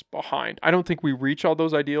ideals behind. I don't think we reach all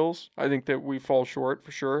those ideals. I think that we fall short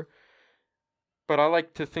for sure. But I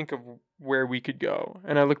like to think of where we could go.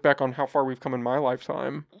 And I look back on how far we've come in my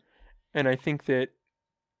lifetime. And I think that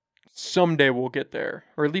someday we'll get there.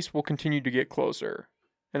 Or at least we'll continue to get closer.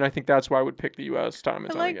 And I think that's why I would pick the US time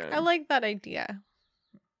and time again. I like that idea.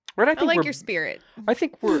 Right? I like your spirit. I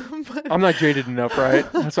think we're But- I'm not jaded enough, right?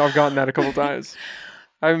 So I've gotten that a couple times.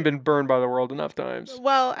 I haven't been burned by the world enough times.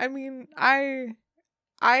 Well, I mean, I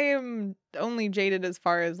am only jaded as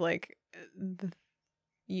far as like the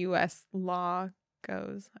U.S. law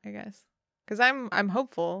goes, I guess, because I'm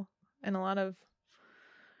hopeful in a lot of.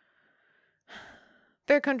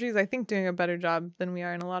 There are countries I think doing a better job than we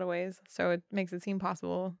are in a lot of ways, so it makes it seem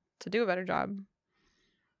possible to do a better job,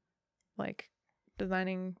 like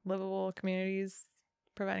designing livable communities,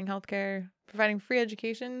 providing healthcare, providing free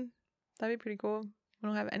education. That'd be pretty cool. We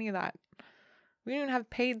don't have any of that. We don't even have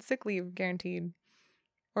paid sick leave guaranteed,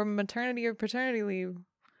 or maternity or paternity leave.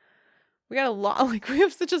 We got a lot. Like we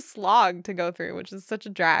have such a slog to go through, which is such a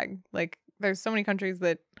drag. Like there's so many countries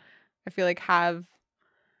that I feel like have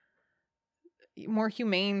more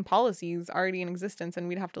humane policies already in existence, and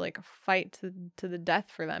we'd have to like fight to the death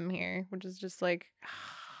for them here, which is just like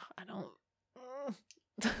I don't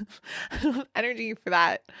have energy for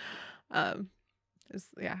that.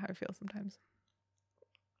 Yeah, how I feel sometimes.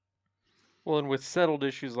 Well, and with settled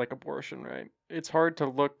issues like abortion, right? It's hard to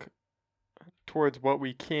look towards what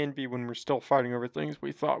we can be when we're still fighting over things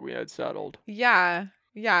we thought we had settled. Yeah.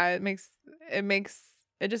 It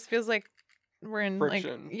just feels like we're in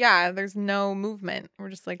Friction. there's no movement. We're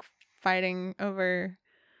just like fighting over,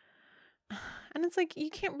 and it's like you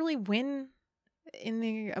can't really win in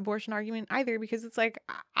the abortion argument either, because it's like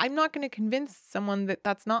I'm not going to convince someone that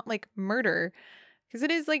that's not like murder, because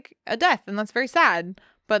it is like a death and that's very sad,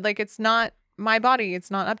 but like it's not my body.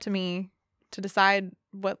 It's not up to me to decide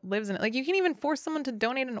what lives in it. Like you can't even force someone to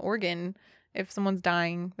donate an organ if someone's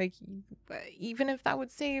dying, like even if that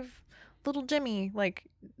would save little Jimmy. Like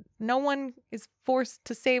no one is forced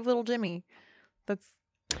to save little Jimmy.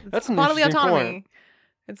 That's an bodily interesting autonomy. point.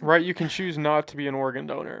 It's Right, you can choose not to be an organ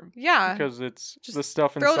donor yeah. because it's Just the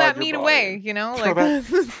stuff inside Throw that your meat body. away, you know? Throw Like that-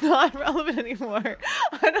 it's not relevant anymore.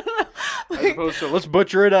 I don't know. As Like, opposed to let's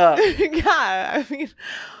butcher it up. yeah, I mean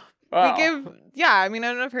Wow. I mean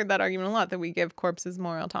I've heard that argument a lot, that we give corpses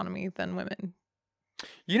more autonomy than women.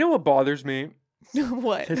 You know what bothers me?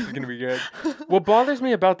 What? This is gonna be good. What bothers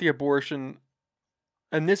me about the abortion,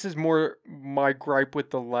 and this is more my gripe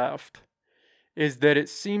with the left, is that it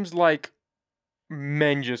seems like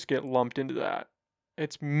men just get lumped into that.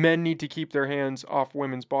 It's men need to keep their hands off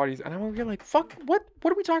women's bodies. And I'm over here like, fuck, what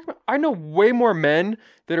are we talking about? I know way more men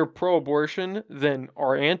that are pro-abortion than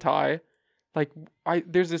are anti. Like,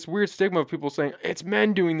 there's this weird stigma of people saying, it's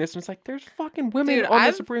men doing this. And it's like, there's fucking women Dude, on the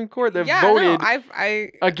I've- Supreme Court that yeah, voted no,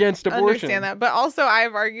 I against abortion. understand that, but also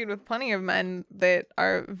I've argued with plenty of men that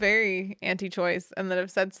are very anti-choice and that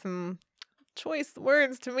have said some choice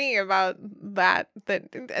words to me about that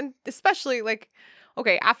and especially like,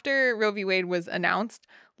 okay, after Roe v. Wade was announced,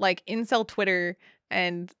 like incel Twitter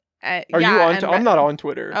and Are you on? I'm not on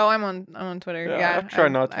Twitter. Oh, I'm on Twitter. Yeah, Yeah, I try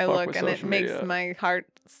not to I fuck look with and it social makes media. my heart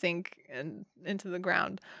sink into the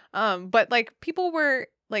ground. But like people were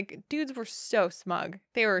like dudes were so smug.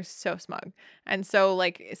 They were so smug. And so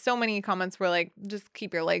like so many comments were like, just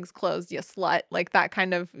keep your legs closed, you slut. Like that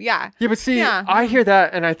kind of, yeah. Yeah, but see, Yeah. I hear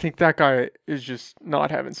that and I think that guy is just not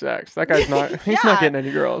having sex. That guy's not, he's not Yeah. getting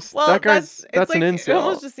any girls. Well, that guy's, that's like, an it incel.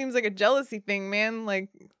 almost just seems like a jealousy thing, man. Like,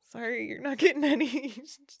 sorry, you're not getting any.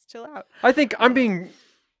 Just chill out. I think I'm being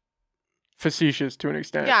facetious to an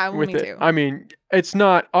extent Yeah, well, with me it. too. I mean, it's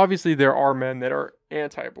not, obviously there are men that are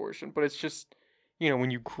anti-abortion, but it's just, you know, when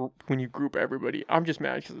you group everybody, I'm just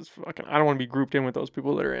mad because it's fucking, I don't want to be grouped in with those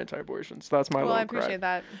people that are anti-abortion. So that's my Well, little I appreciate gripe.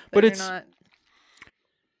 that. But you're it's- not.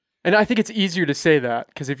 And I think it's easier to say that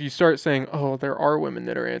because if you start saying, "Oh, there are women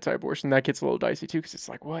that are anti-abortion," that gets a little dicey too. Because it's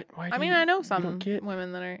like, what? Why? I mean, I know you don't some get-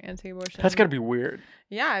 women that are anti-abortion. That's gotta be weird.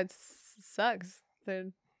 Yeah, it sucks.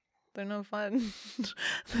 They're no fun.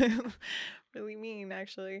 They're really mean,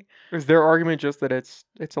 actually. Is their argument just that it's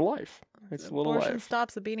a life? It's a little Abortion life.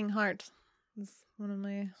 stops a beating heart. It's one of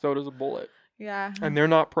my So does a bullet. yeah. And they're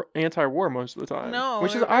not anti-war most of the time. No,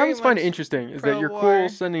 which is they're I always very find it much interesting is that you're pro-war. cool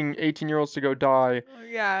sending 18-year-olds to go die,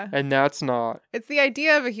 Yeah. and that's not. It's the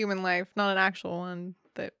idea of a human life, not an actual one,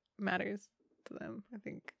 that matters to them, I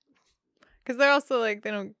think. Because they're also like,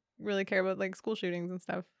 they don't really care about like school shootings and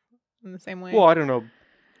stuff in the same way. Well, I don't know.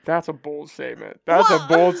 That's a bold statement. That's a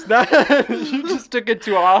Well- bold. You just took it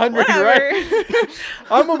to 100, right? Whatever.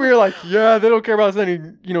 I'm over here like, yeah, they don't care about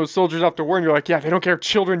sending, soldiers off to war. And you're like, yeah, they don't care if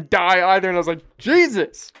children die either. And I was like,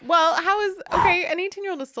 Jesus. Well, how is okay? An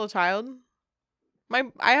 18-year-old is still a child.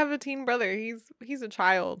 I have a teen brother. He's a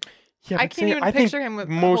child. Yeah, I but can't see, even I think picture him with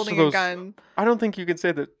most holding of those, a gun. I don't think you can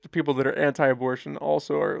say that the people that are anti-abortion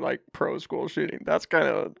also are like pro school shooting. That's kind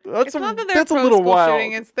of It's not that they're that's a pro little school wild.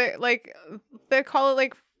 shooting. It's they call it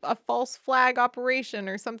like a false flag operation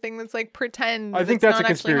or something that's like pretend. I think it's that's a not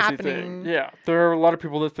actually conspiracy happening. thing. Yeah, there are a lot of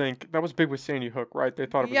people that think that was big with Sandy Hook, right? They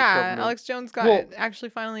thought it was Yeah, government. Alex Jones got Well, actually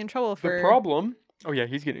finally in trouble for The problem. Oh yeah,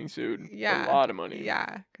 he's getting sued. Yeah, a lot of money.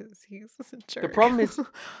 Yeah, because he's a jerk. The problem is,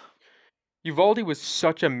 Uvalde was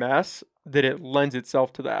such a mess that it lends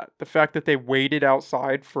itself to that. The fact that they waited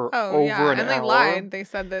outside for over an hour. and they lied. They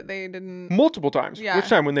said that they didn't. Multiple times. Yeah. Which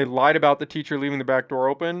time? When they lied about the teacher leaving the back door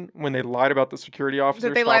open? When they lied about the security officer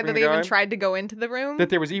That they lied that stopping they the guy? even tried to go into the room. That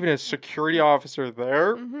there was even a security officer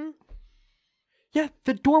there? Mm-hmm. Yeah,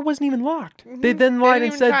 the door wasn't even locked. They Mhm. then They lied didn't and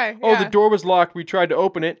even said, try, oh, yeah. the door was locked. We tried to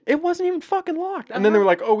open it. It wasn't even fucking locked. And then they Uh-huh.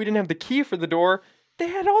 were like, oh, we didn't have the key for the door. They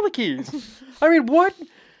had all the keys. I mean, what?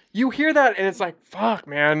 You hear that and it's like, fuck,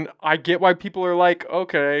 man. I get why people are like,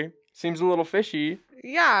 okay, seems a little fishy.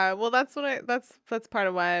 Yeah, well, that's part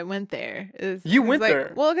of why I went there. You is went like,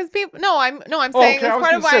 there? Well, because people. No, I'm Oh, saying okay, I that's was part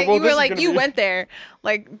gonna of why say, well, you this were is like gonna you be- went there.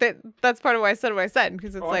 Like that. That's part of why I said what I said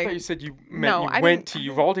because it's Oh, like I thought you said you meant no, you I went didn't- to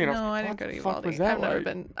Uvalde. And I was no, like, I didn't what go to the Uvalde. fuck was that I've never like?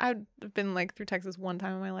 been. I've been like through Texas one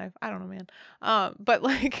time in my life. I don't know, man. But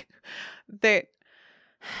like they.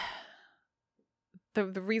 The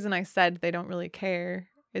reason I said they don't really care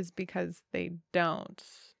is because they don't.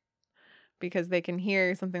 Because they can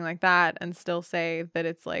hear something like that and still say that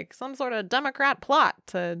it's like some sort of Democrat plot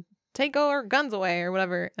to take our guns away or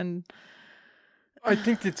whatever. And I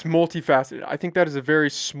think it's multifaceted. I think that is a very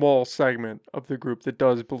small segment of the group that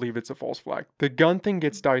does believe it's a false flag. The gun thing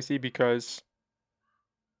gets dicey because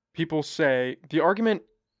people say the argument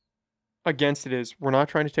against it is we're not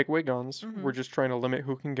trying to take away guns. Mhm. We're just trying to limit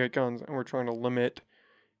who can get guns and we're trying to limit,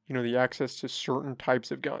 the access to certain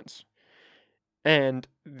types of guns. And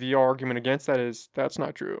the argument against that is that's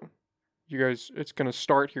not true. You guys, it's going to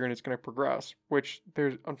start here and it's going to progress, which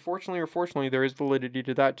there's unfortunately or fortunately there is validity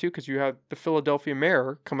to that too, because you had the Philadelphia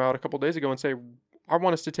mayor come out a couple days ago and say, I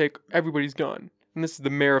want us to take everybody's gun. And this is the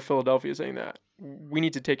mayor of Philadelphia saying that. We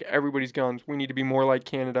need to take everybody's guns. We need to be more like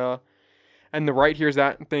Canada. And the right hears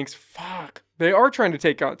that and thinks, fuck, they are trying to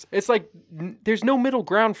take guns. It's like there's no middle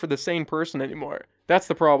ground for the sane person anymore. That's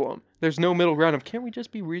the problem. There's no middle ground of can't we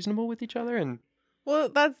just be reasonable with each other? And well,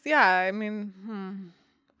 that's I mean,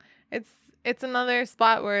 it's another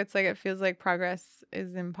spot where it's like it feels like progress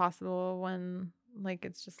is impossible when like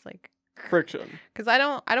it's just like friction. because I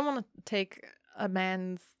don't want to take a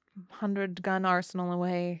man's 100-gun arsenal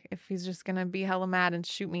away if he's just gonna be hella mad and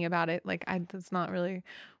shoot me about it. Like that's not really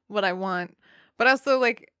what I want. But I also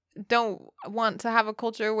like don't want to have a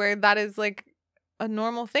culture where that is like a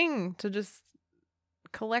normal thing to just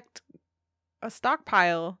collect a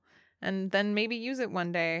stockpile and then maybe use it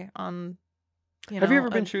one day on. Have you ever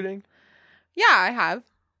been shooting? Yeah, I have.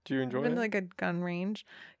 Do you enjoy I've been it? to like a gun range.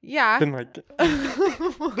 Yeah. Been like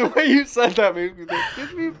the way you said that made me think.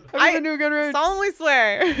 Have you been to a gun range? solemnly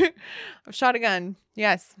swear I've shot a gun.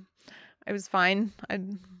 Yes. It was fine. I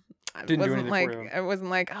Didn't do wasn't anything like for you. I wasn't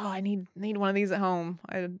like, oh, I need one of these at home.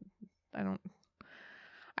 I don't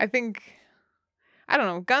I think, I don't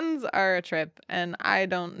know, guns are a trip, and I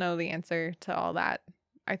don't know the answer to all that.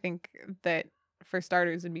 I think that for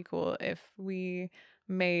starters, it'd be cool if we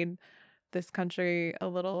made this country a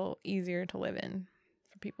little easier to live in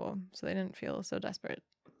for people so they didn't feel so desperate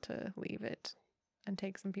to leave it and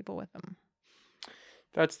take some people with them.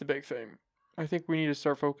 That's the big thing. I think we need to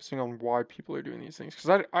start focusing on why people are doing these things.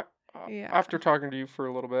 Because after talking to you for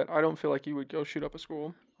a little bit, I don't feel like you would go shoot up a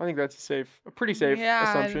school. I think that's a pretty safe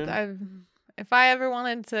assumption. If I ever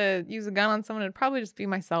wanted to use a gun on someone, it'd probably just be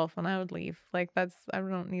myself, and I would leave. Like, I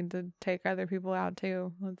don't need to take other people out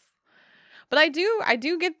too. But I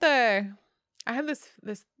do get I had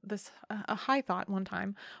this a high thought one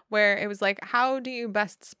time where it was like, how do you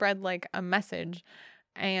best spread like a message?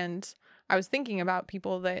 And I was thinking about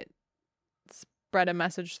people that spread a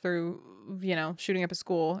message through, shooting up a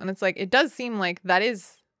school. And it's like, it does seem like that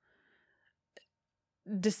is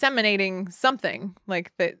disseminating something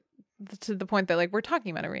like that, to the point that like we're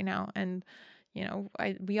talking about it right now. And,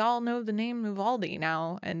 we all know the name Uvalde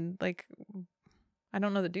now. And like, I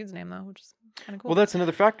don't know the dude's name though, which is kind of cool. Well, that's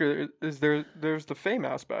another factor. Is there's the fame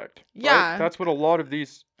aspect. Yeah, right? That's what a lot of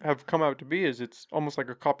these have come out to be. Is it's almost like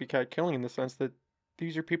a copycat killing in the sense that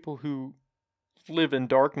these are people who live in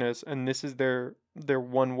darkness, and this is their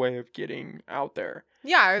one way of getting out there.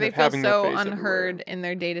 Yeah, or they feel so unheard in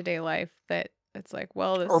their day-to-day life that it's like,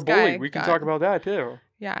 well, this or guy bullied. We can talk about that too.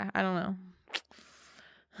 Yeah, I don't know.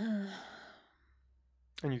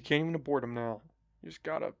 And you can't even abort them now. You just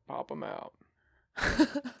gotta pop them out.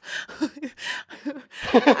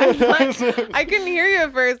 I couldn't hear you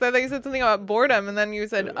at first. I thought you said something about boredom, and then you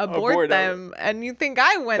said abort them, and you think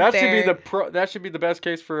I went there. That should be the best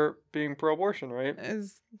case for being pro-abortion, right?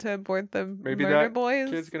 Is to abort the maybe murder that boys.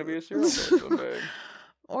 Kid's gonna be a serial killer someday.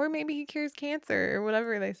 Or maybe he cures cancer or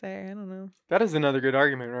whatever they say. I don't know. That is another good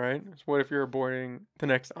argument, right? What if you're aborting the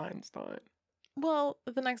next Einstein? Well,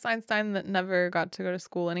 the next Einstein that never got to go to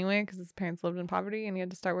school anyway because his parents lived in poverty and he had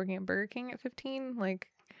to start working at Burger King at 15.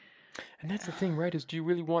 And that's the thing, right? Is do you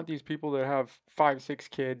really want these people that have 5, 6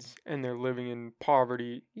 kids and they're living in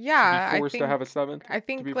poverty to be forced to have a 7th? I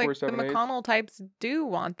think the McConnell types do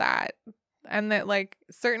want that. And that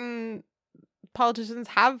certain politicians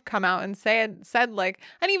have come out and said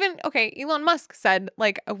and even Elon Musk said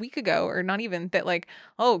a week ago, or not even, that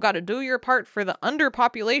gotta do your part for the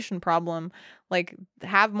underpopulation problem,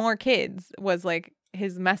 have more kids, was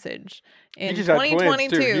his message in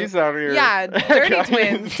 2022. He's out here. Yeah, dirty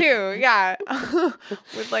twins too. Yeah.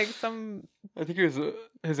 With some, I think it was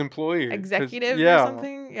his employee executive or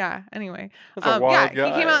something. Yeah, anyway. That's a wild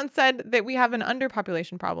guy. He came out and said that we have an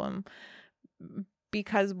underpopulation problem.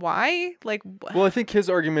 Because why? Well, I think his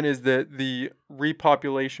argument is that the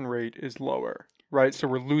repopulation rate is lower, right? So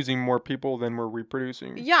we're losing more people than we're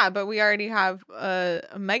reproducing. Yeah, but we already have a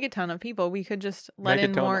megaton of people. We could just let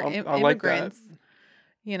in more immigrants.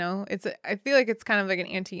 I feel like it's kind of like an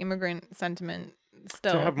anti-immigrant sentiment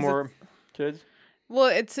still. To have more kids? Well,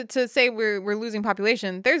 it's to say we're losing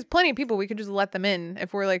population. There's plenty of people we could just let them in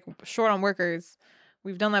if we're short on workers.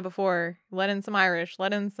 We've done that before. Let in some Irish,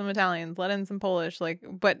 let in some Italians, let in some Polish.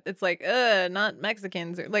 But it's not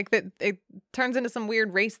Mexicans. It turns into some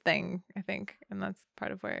weird race thing, I think. And that's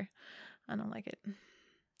part of where I don't like it. You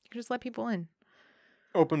can just let people in.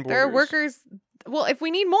 Open borders. There are workers. Well, if we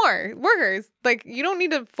need more workers, you don't need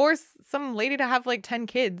to force some lady to have 10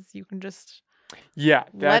 kids. You can just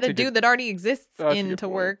let a dude that already exists in to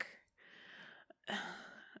work.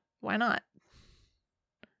 Why not?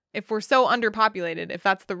 If we're so underpopulated, if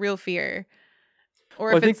that's the real fear,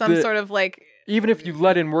 or if it's some sort of even if you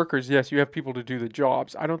let in workers, yes, you have people to do the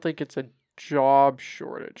jobs. I don't think it's a job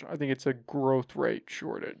shortage. I think it's a growth rate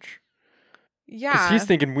shortage. Yeah. Because he's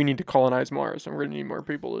thinking we need to colonize Mars and we're going to need more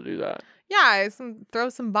people to do that. Yeah, throw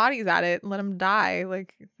some bodies at it and let them die.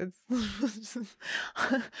 It's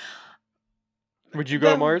Would you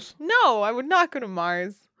go to Mars? No, I would not go to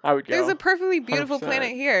Mars. I would go. There's a perfectly beautiful 100%. Planet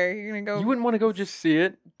here. You're going to go. You wouldn't want to go just see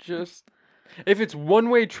it? If it's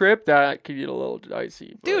one-way trip, that could get a little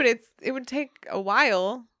dicey. Dude, it would take a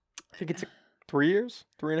while. I think it's 3 years?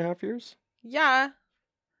 3.5 years? Yeah.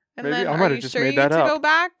 And maybe? Then I might have just made that up. To go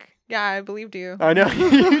back? Yeah, I believed you. I know.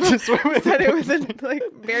 You just said it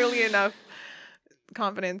with barely enough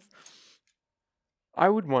confidence. I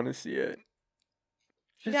would want to see it.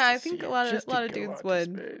 I think a lot of dudes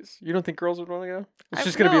would. Space. You don't think girls would want to go? It's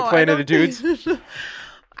just going to be a planet of dudes.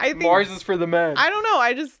 I think Mars is for the men. I don't know.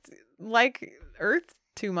 I just like Earth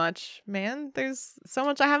too much, man. There's so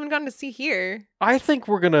much I haven't gotten to see here. I think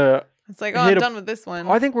we're going to... It's I'm done with this one.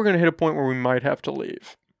 I think we're going to hit a point where we might have to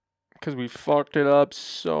leave. Because we fucked it up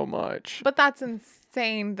so much. But that's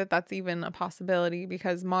insane that that's even a possibility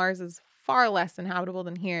because Mars is far less inhabitable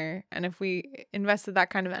than here. And if we invested that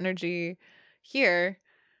kind of energy here,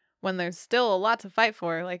 when there's still a lot to fight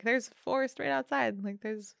for, like there's forest right outside, like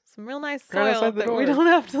there's some real nice Right soil outside the that we door. don't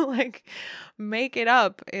have to like make it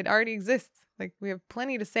up. It already exists. Like we have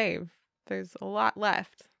plenty to save. There's a lot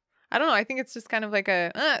left. I don't know. I think it's just kind of like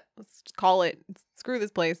let's just call it. Screw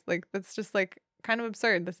this place. Like that's just like kind of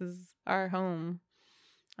absurd. This is our home.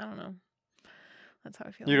 I don't know. That's how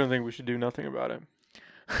I feel. You don't think we should do nothing about it?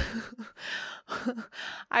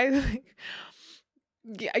 I think,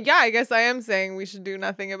 yeah, I guess I am saying we should do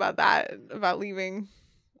nothing about that, about leaving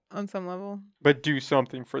on some level. But do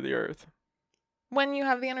something for the Earth. When you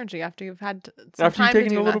have the energy, after you've had some After you've time to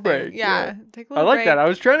taken do a little nothing. break. Yeah, take a I little like break. that. I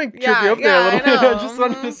was trying to trip Yeah, you up there yeah, a little I bit. I know. just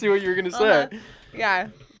wanted to see what you were going to say. Yeah.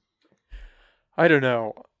 I don't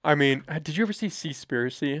know. I mean, did you ever see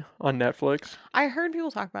Seaspiracy on Netflix? I heard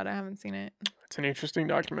people talk about it. I haven't seen it. It's an interesting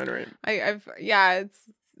documentary. It It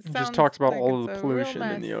just sounds talks about like all of it's the a real pollution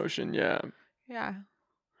in the mess. ocean. Yeah. Yeah.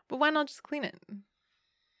 But why not just clean it?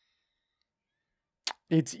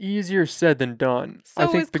 It's easier said than done. So I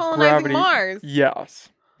think is the colonizing gravity. Mars. Yes.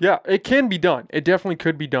 Yeah, it can be done. It definitely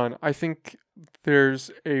could be done. I think there's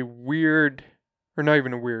a weird, or not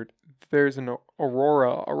even a weird, there's an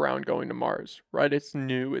aurora around going to Mars, right? It's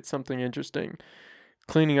new. It's something interesting.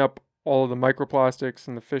 Cleaning up all of the microplastics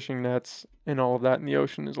and the fishing nets and all of that in the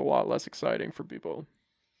ocean is a lot less exciting for people,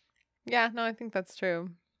 Yeah, no, I think that's true.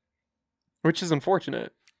 which is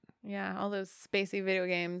unfortunate. Yeah, all those spacey video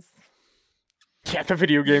games. Yeah, the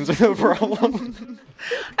video games are the problem.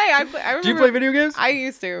 Hey, I remember. Do you play video games? I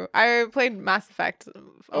used to. I played Mass Effect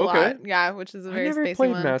a lot. Yeah, which is a I very never spacey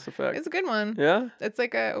played one. Mass Effect. It's a good one. Yeah? It's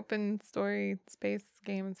like a open story space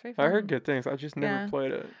game. It's very fun. I heard good things. I just never Yeah.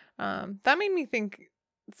 played it. That made me think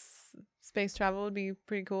space travel would be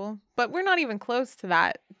pretty cool. But we're not even close to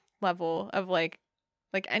that level of like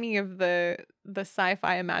any of the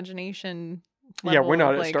sci-fi imagination. Yeah, we're level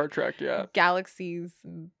not of, at like, Star Trek yet. galaxies.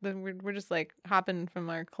 We're just like hopping from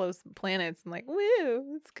our close planets and like,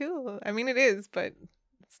 woo, it's cool. I mean, it is, but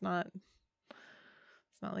it's not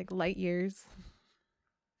like light years.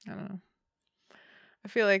 I don't know. I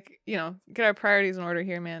feel like, get our priorities in order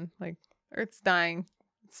here, man. Like, Earth's dying.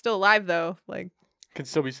 It's still alive though. Like, Can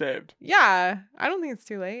still be saved. yeah, I don't think it's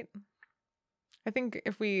too late. I think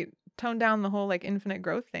if we tone down the whole like infinite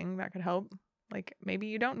growth thing, that could help. Like, maybe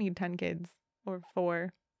you don't need 10 kids or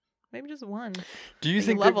 4. Maybe just 1. Do you But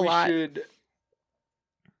think you that love a we lot. should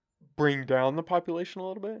bring down the population a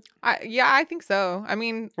little bit? I think so. I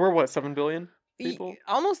mean, We're what, 7 billion people?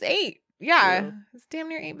 almost 8. Yeah. Yeah. It's damn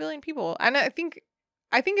near 8 billion people. And I think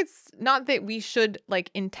it's not that we should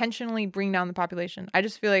like intentionally bring down the population. I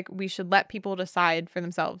just feel like we should let people decide for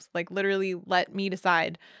themselves. Like literally let me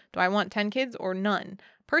decide. Do I want 10 kids or none?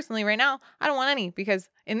 Personally, right now, I don't want any because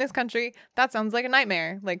in this country, that sounds like a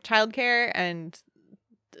nightmare. Like childcare and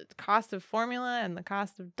the cost of formula and the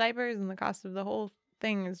cost of diapers and the cost of the whole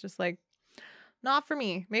thing is just like not for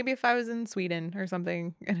me. Maybe if I was in Sweden or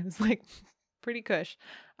something and it was like pretty cush.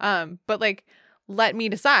 But like let me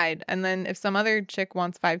decide. And then if some other chick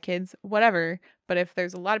wants 5 kids, whatever. But if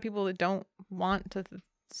there's a lot of people that don't want to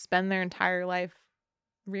spend their entire life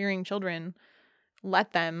rearing children,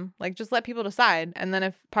 let them, like, just let people decide. And then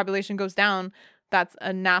if population goes down, that's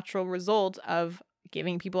a natural result of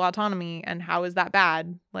giving people autonomy. And how is that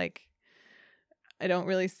bad? Like, I don't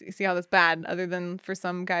really see how that's bad other than for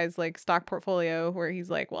some guys like stock portfolio where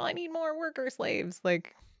he's like, well, I need more worker slaves.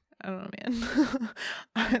 Like, I don't know,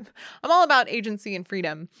 man. I'm all about agency and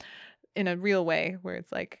freedom in a real way where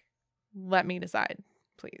it's like, let me decide,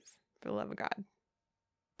 please, for the love of God,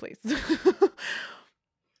 please.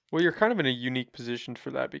 Well, you're kind of in a unique position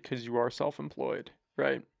for that because you are self-employed,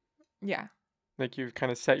 right? Yeah. Like you've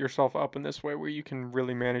kind of set yourself up in this way where you can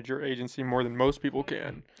really manage your agency more than most people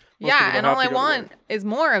can. Most Yeah, people and have all to I go to want work. is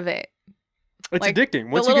more of it. It's like, addicting.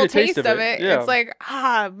 Once the you little get a taste taste of it, yeah. it's like,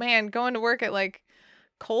 man, going to work at like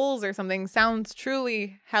Kohl's or something sounds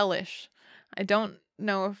truly hellish. I don't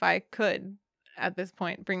know if I could at this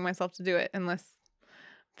point bring myself to do it unless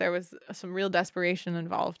there was some real desperation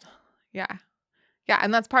involved. Yeah. Yeah,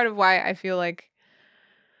 and that's part of why I feel like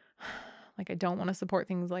I don't want to support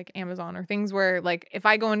things like Amazon or things where like if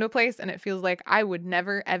I go into a place and it feels like I would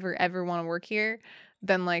never ever ever want to work here,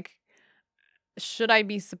 then like should I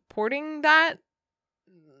be supporting that?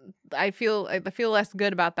 I feel less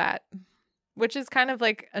good about that, which is kind of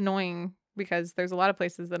like annoying because there's a lot of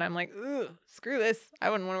places that I'm like, ugh, screw this. I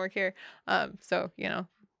wouldn't want to work here. So,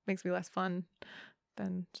 makes me less fun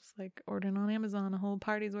than just like ordering on Amazon a whole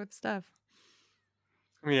party's worth of stuff.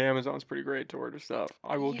 I mean, Amazon's pretty great to order stuff.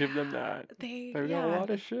 I will give them that. They've got a lot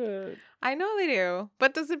of shit. I know they do,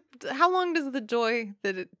 but how long does the joy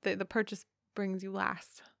that the purchase brings you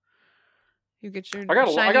last? You get your I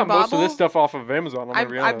got shiny most of bauble? this stuff off of Amazon. I'm gonna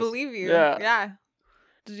be I honest. believe you. Yeah. Yeah.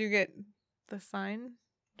 Did you get the sign?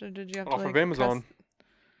 Or did you have to Off of Amazon.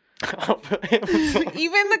 Off of Amazon. Amazon.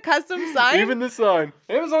 Even the custom sign? Even the sign.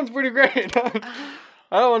 Amazon's pretty great.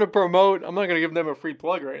 I don't want to promote. I'm not gonna give them a free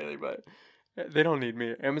plug or anything, but they don't need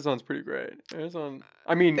me. Amazon's pretty great. Amazon.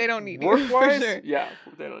 I mean, they don't need work you. wise. For sure. Yeah,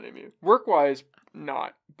 they don't need me. Work wise,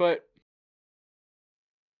 not. But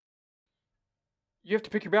you have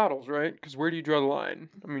to pick your battles, right? Because where do you draw the line?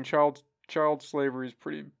 I mean, child slavery is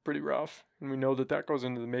pretty rough, and we know that goes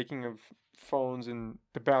into the making of phones and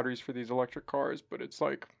the batteries for these electric cars. But it's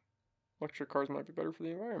like, electric cars might be better for the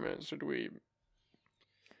environment. So do we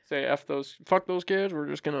say fuck those kids? We're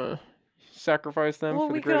just gonna sacrifice them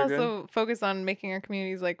for the greater good? We could also focus on making our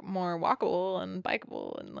communities like more walkable and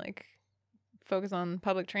bikeable, and like focus on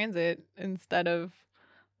public transit instead of,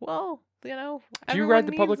 well, you know, do you ride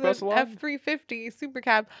the public bus a lot? F-350 super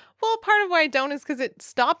cab. Well, part of why I don't is because it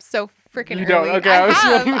stops so freaking early. Don't? Okay,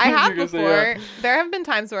 I have before. Say, yeah. There have been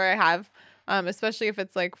times where I have, especially if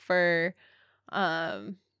it's like for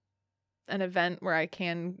an event where I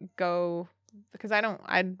can go, because I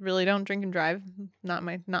really don't drink and drive. Not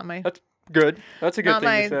my. That's good. That's a good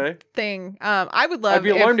thing to say. Thing. I would love. I'd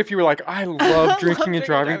be alarmed if you were like, I love drinking and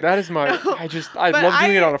driving. That is my. No, I love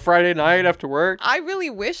doing it on a Friday night after work. I really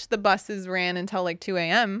wish the buses ran until like 2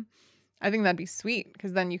 a.m. I think that'd be sweet,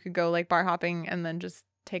 because then you could go like bar hopping and then just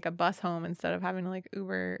take a bus home instead of having to like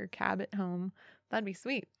Uber or cab it home. That'd be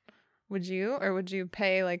sweet. Would you, or would you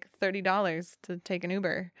pay like $30 to take an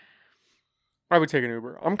Uber? I would take an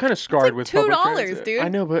Uber. I'm kind of scarred with public transit. $2, dude. I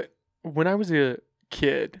know, but when I was a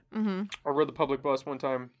kid, mm-hmm. I rode the public bus one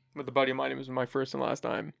time with a buddy of mine. It was my first and last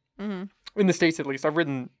time. Mm-hmm. In the States, at least. I've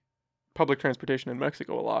ridden public transportation in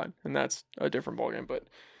Mexico a lot, and that's a different ballgame. But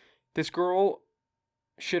this girl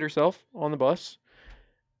shit herself on the bus,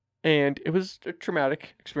 and it was a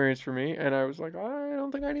traumatic experience for me. And I was like, I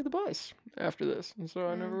don't think I need the bus after this. And so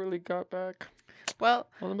I never really got back on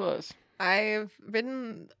the bus. I've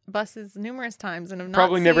ridden buses numerous times and have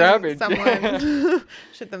probably not never happened. Someone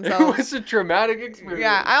shit themselves. It was a traumatic experience.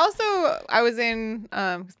 Yeah, I was in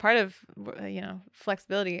as part of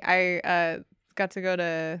flexibility. I got to go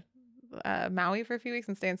to Maui for a few weeks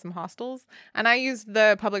and stay in some hostels, and I used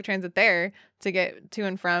the public transit there to get to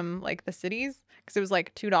and from like the cities, because it was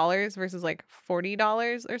like $2 versus like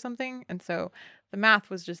 $40 or something, and so the math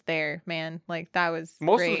was just there, man. Like, that was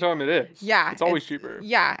most great. of the time it is. Yeah, it's always cheaper.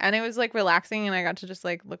 Yeah, and it was like relaxing, and I got to just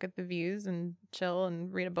like look at the views and chill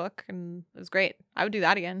and read a book, and it was great. I would do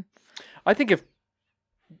that again. I think if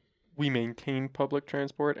we maintained public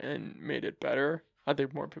transport and made it better, I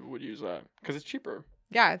think more people would use that, because it's cheaper.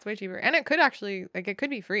 Yeah, it's way cheaper, and it could actually, like, it could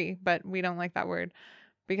be free, but we don't like that word.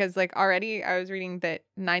 Because, like, already I was reading that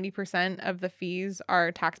 90% of the fees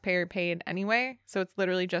are taxpayer paid anyway. So it's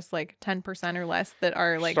literally just, like, 10% or less that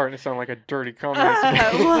are, like... Starting to sound like a dirty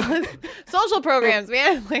communist. Social programs,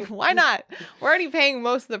 man. Like, why not? We're already paying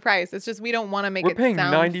most of the price. It's just we don't want to make it sound free.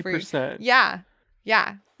 We're paying 90%. Yeah.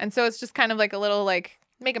 Yeah. And so it's just kind of like a little, like,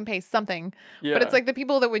 make them pay something. Yeah. But it's like the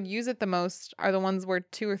people that would use it the most are the ones where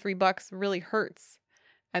 $2 or $3 really hurts.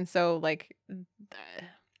 And so, like...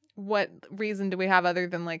 what reason do we have other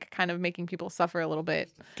than like kind of making people suffer a little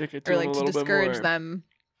bit, or like to discourage them?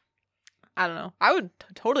 I don't know. I would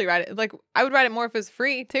totally ride it. Like, I would ride it more if it was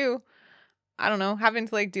free too. I don't know. Having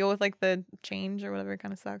to like deal with like the change or whatever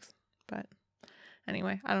kind of sucks. But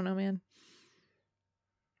anyway, I don't know, man.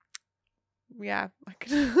 Yeah.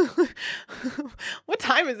 What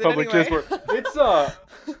time is it public anyway? Transport. It's I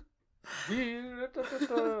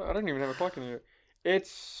don't even have a clock in here.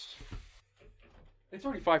 It's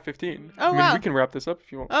already 5:15. Oh, wow. We can wrap this up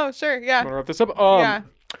if you want. Oh, sure. Yeah. You want to wrap this up? Yeah.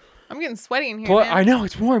 I'm getting sweaty in here, man. I know,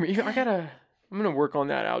 it's warm. I'm going to work on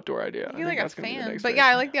that outdoor idea. You're like a fan. But yeah,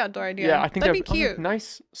 I like the outdoor idea. Yeah, I think that'd be cute.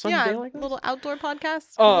 Nice sunny day like this. Little outdoor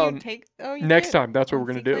podcast. Next time, that's what we're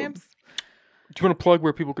going to do. Clamps? Do you want to plug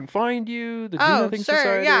where people can find you? The Do Nothing sure,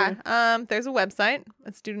 Society? Yeah. There's a website.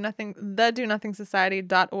 It's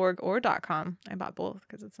thedonothing.society.org or .com. I bought both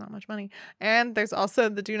because it's not much money. And there's also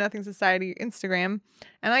the Do Nothing Society Instagram.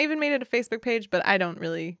 And I even made it a Facebook page, but I don't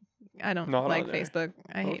like Facebook.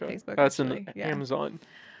 I hate Facebook. That's an Amazon.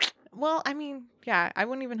 Well, I mean, yeah, I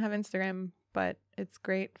wouldn't even have Instagram, but it's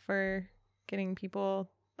great for getting people.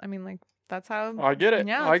 I mean, like, that's how. I get it.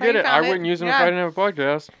 Yeah, I get it. I wouldn't use them if I didn't have a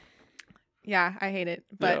podcast. Yeah, I hate it,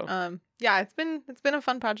 but it's been a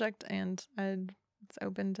fun project, and it's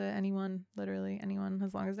open to anyone, literally anyone,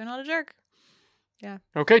 as long as they're not a jerk. Yeah.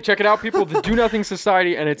 Okay, check it out, people. The Do Nothing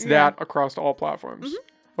Society, and it's Yeah. that across all platforms.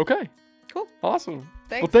 Okay. Cool. Awesome.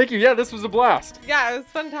 Thanks. Well, thank you. Yeah, this was a blast. Yeah, it was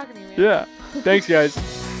fun talking to you, man. Yeah. Thanks, guys.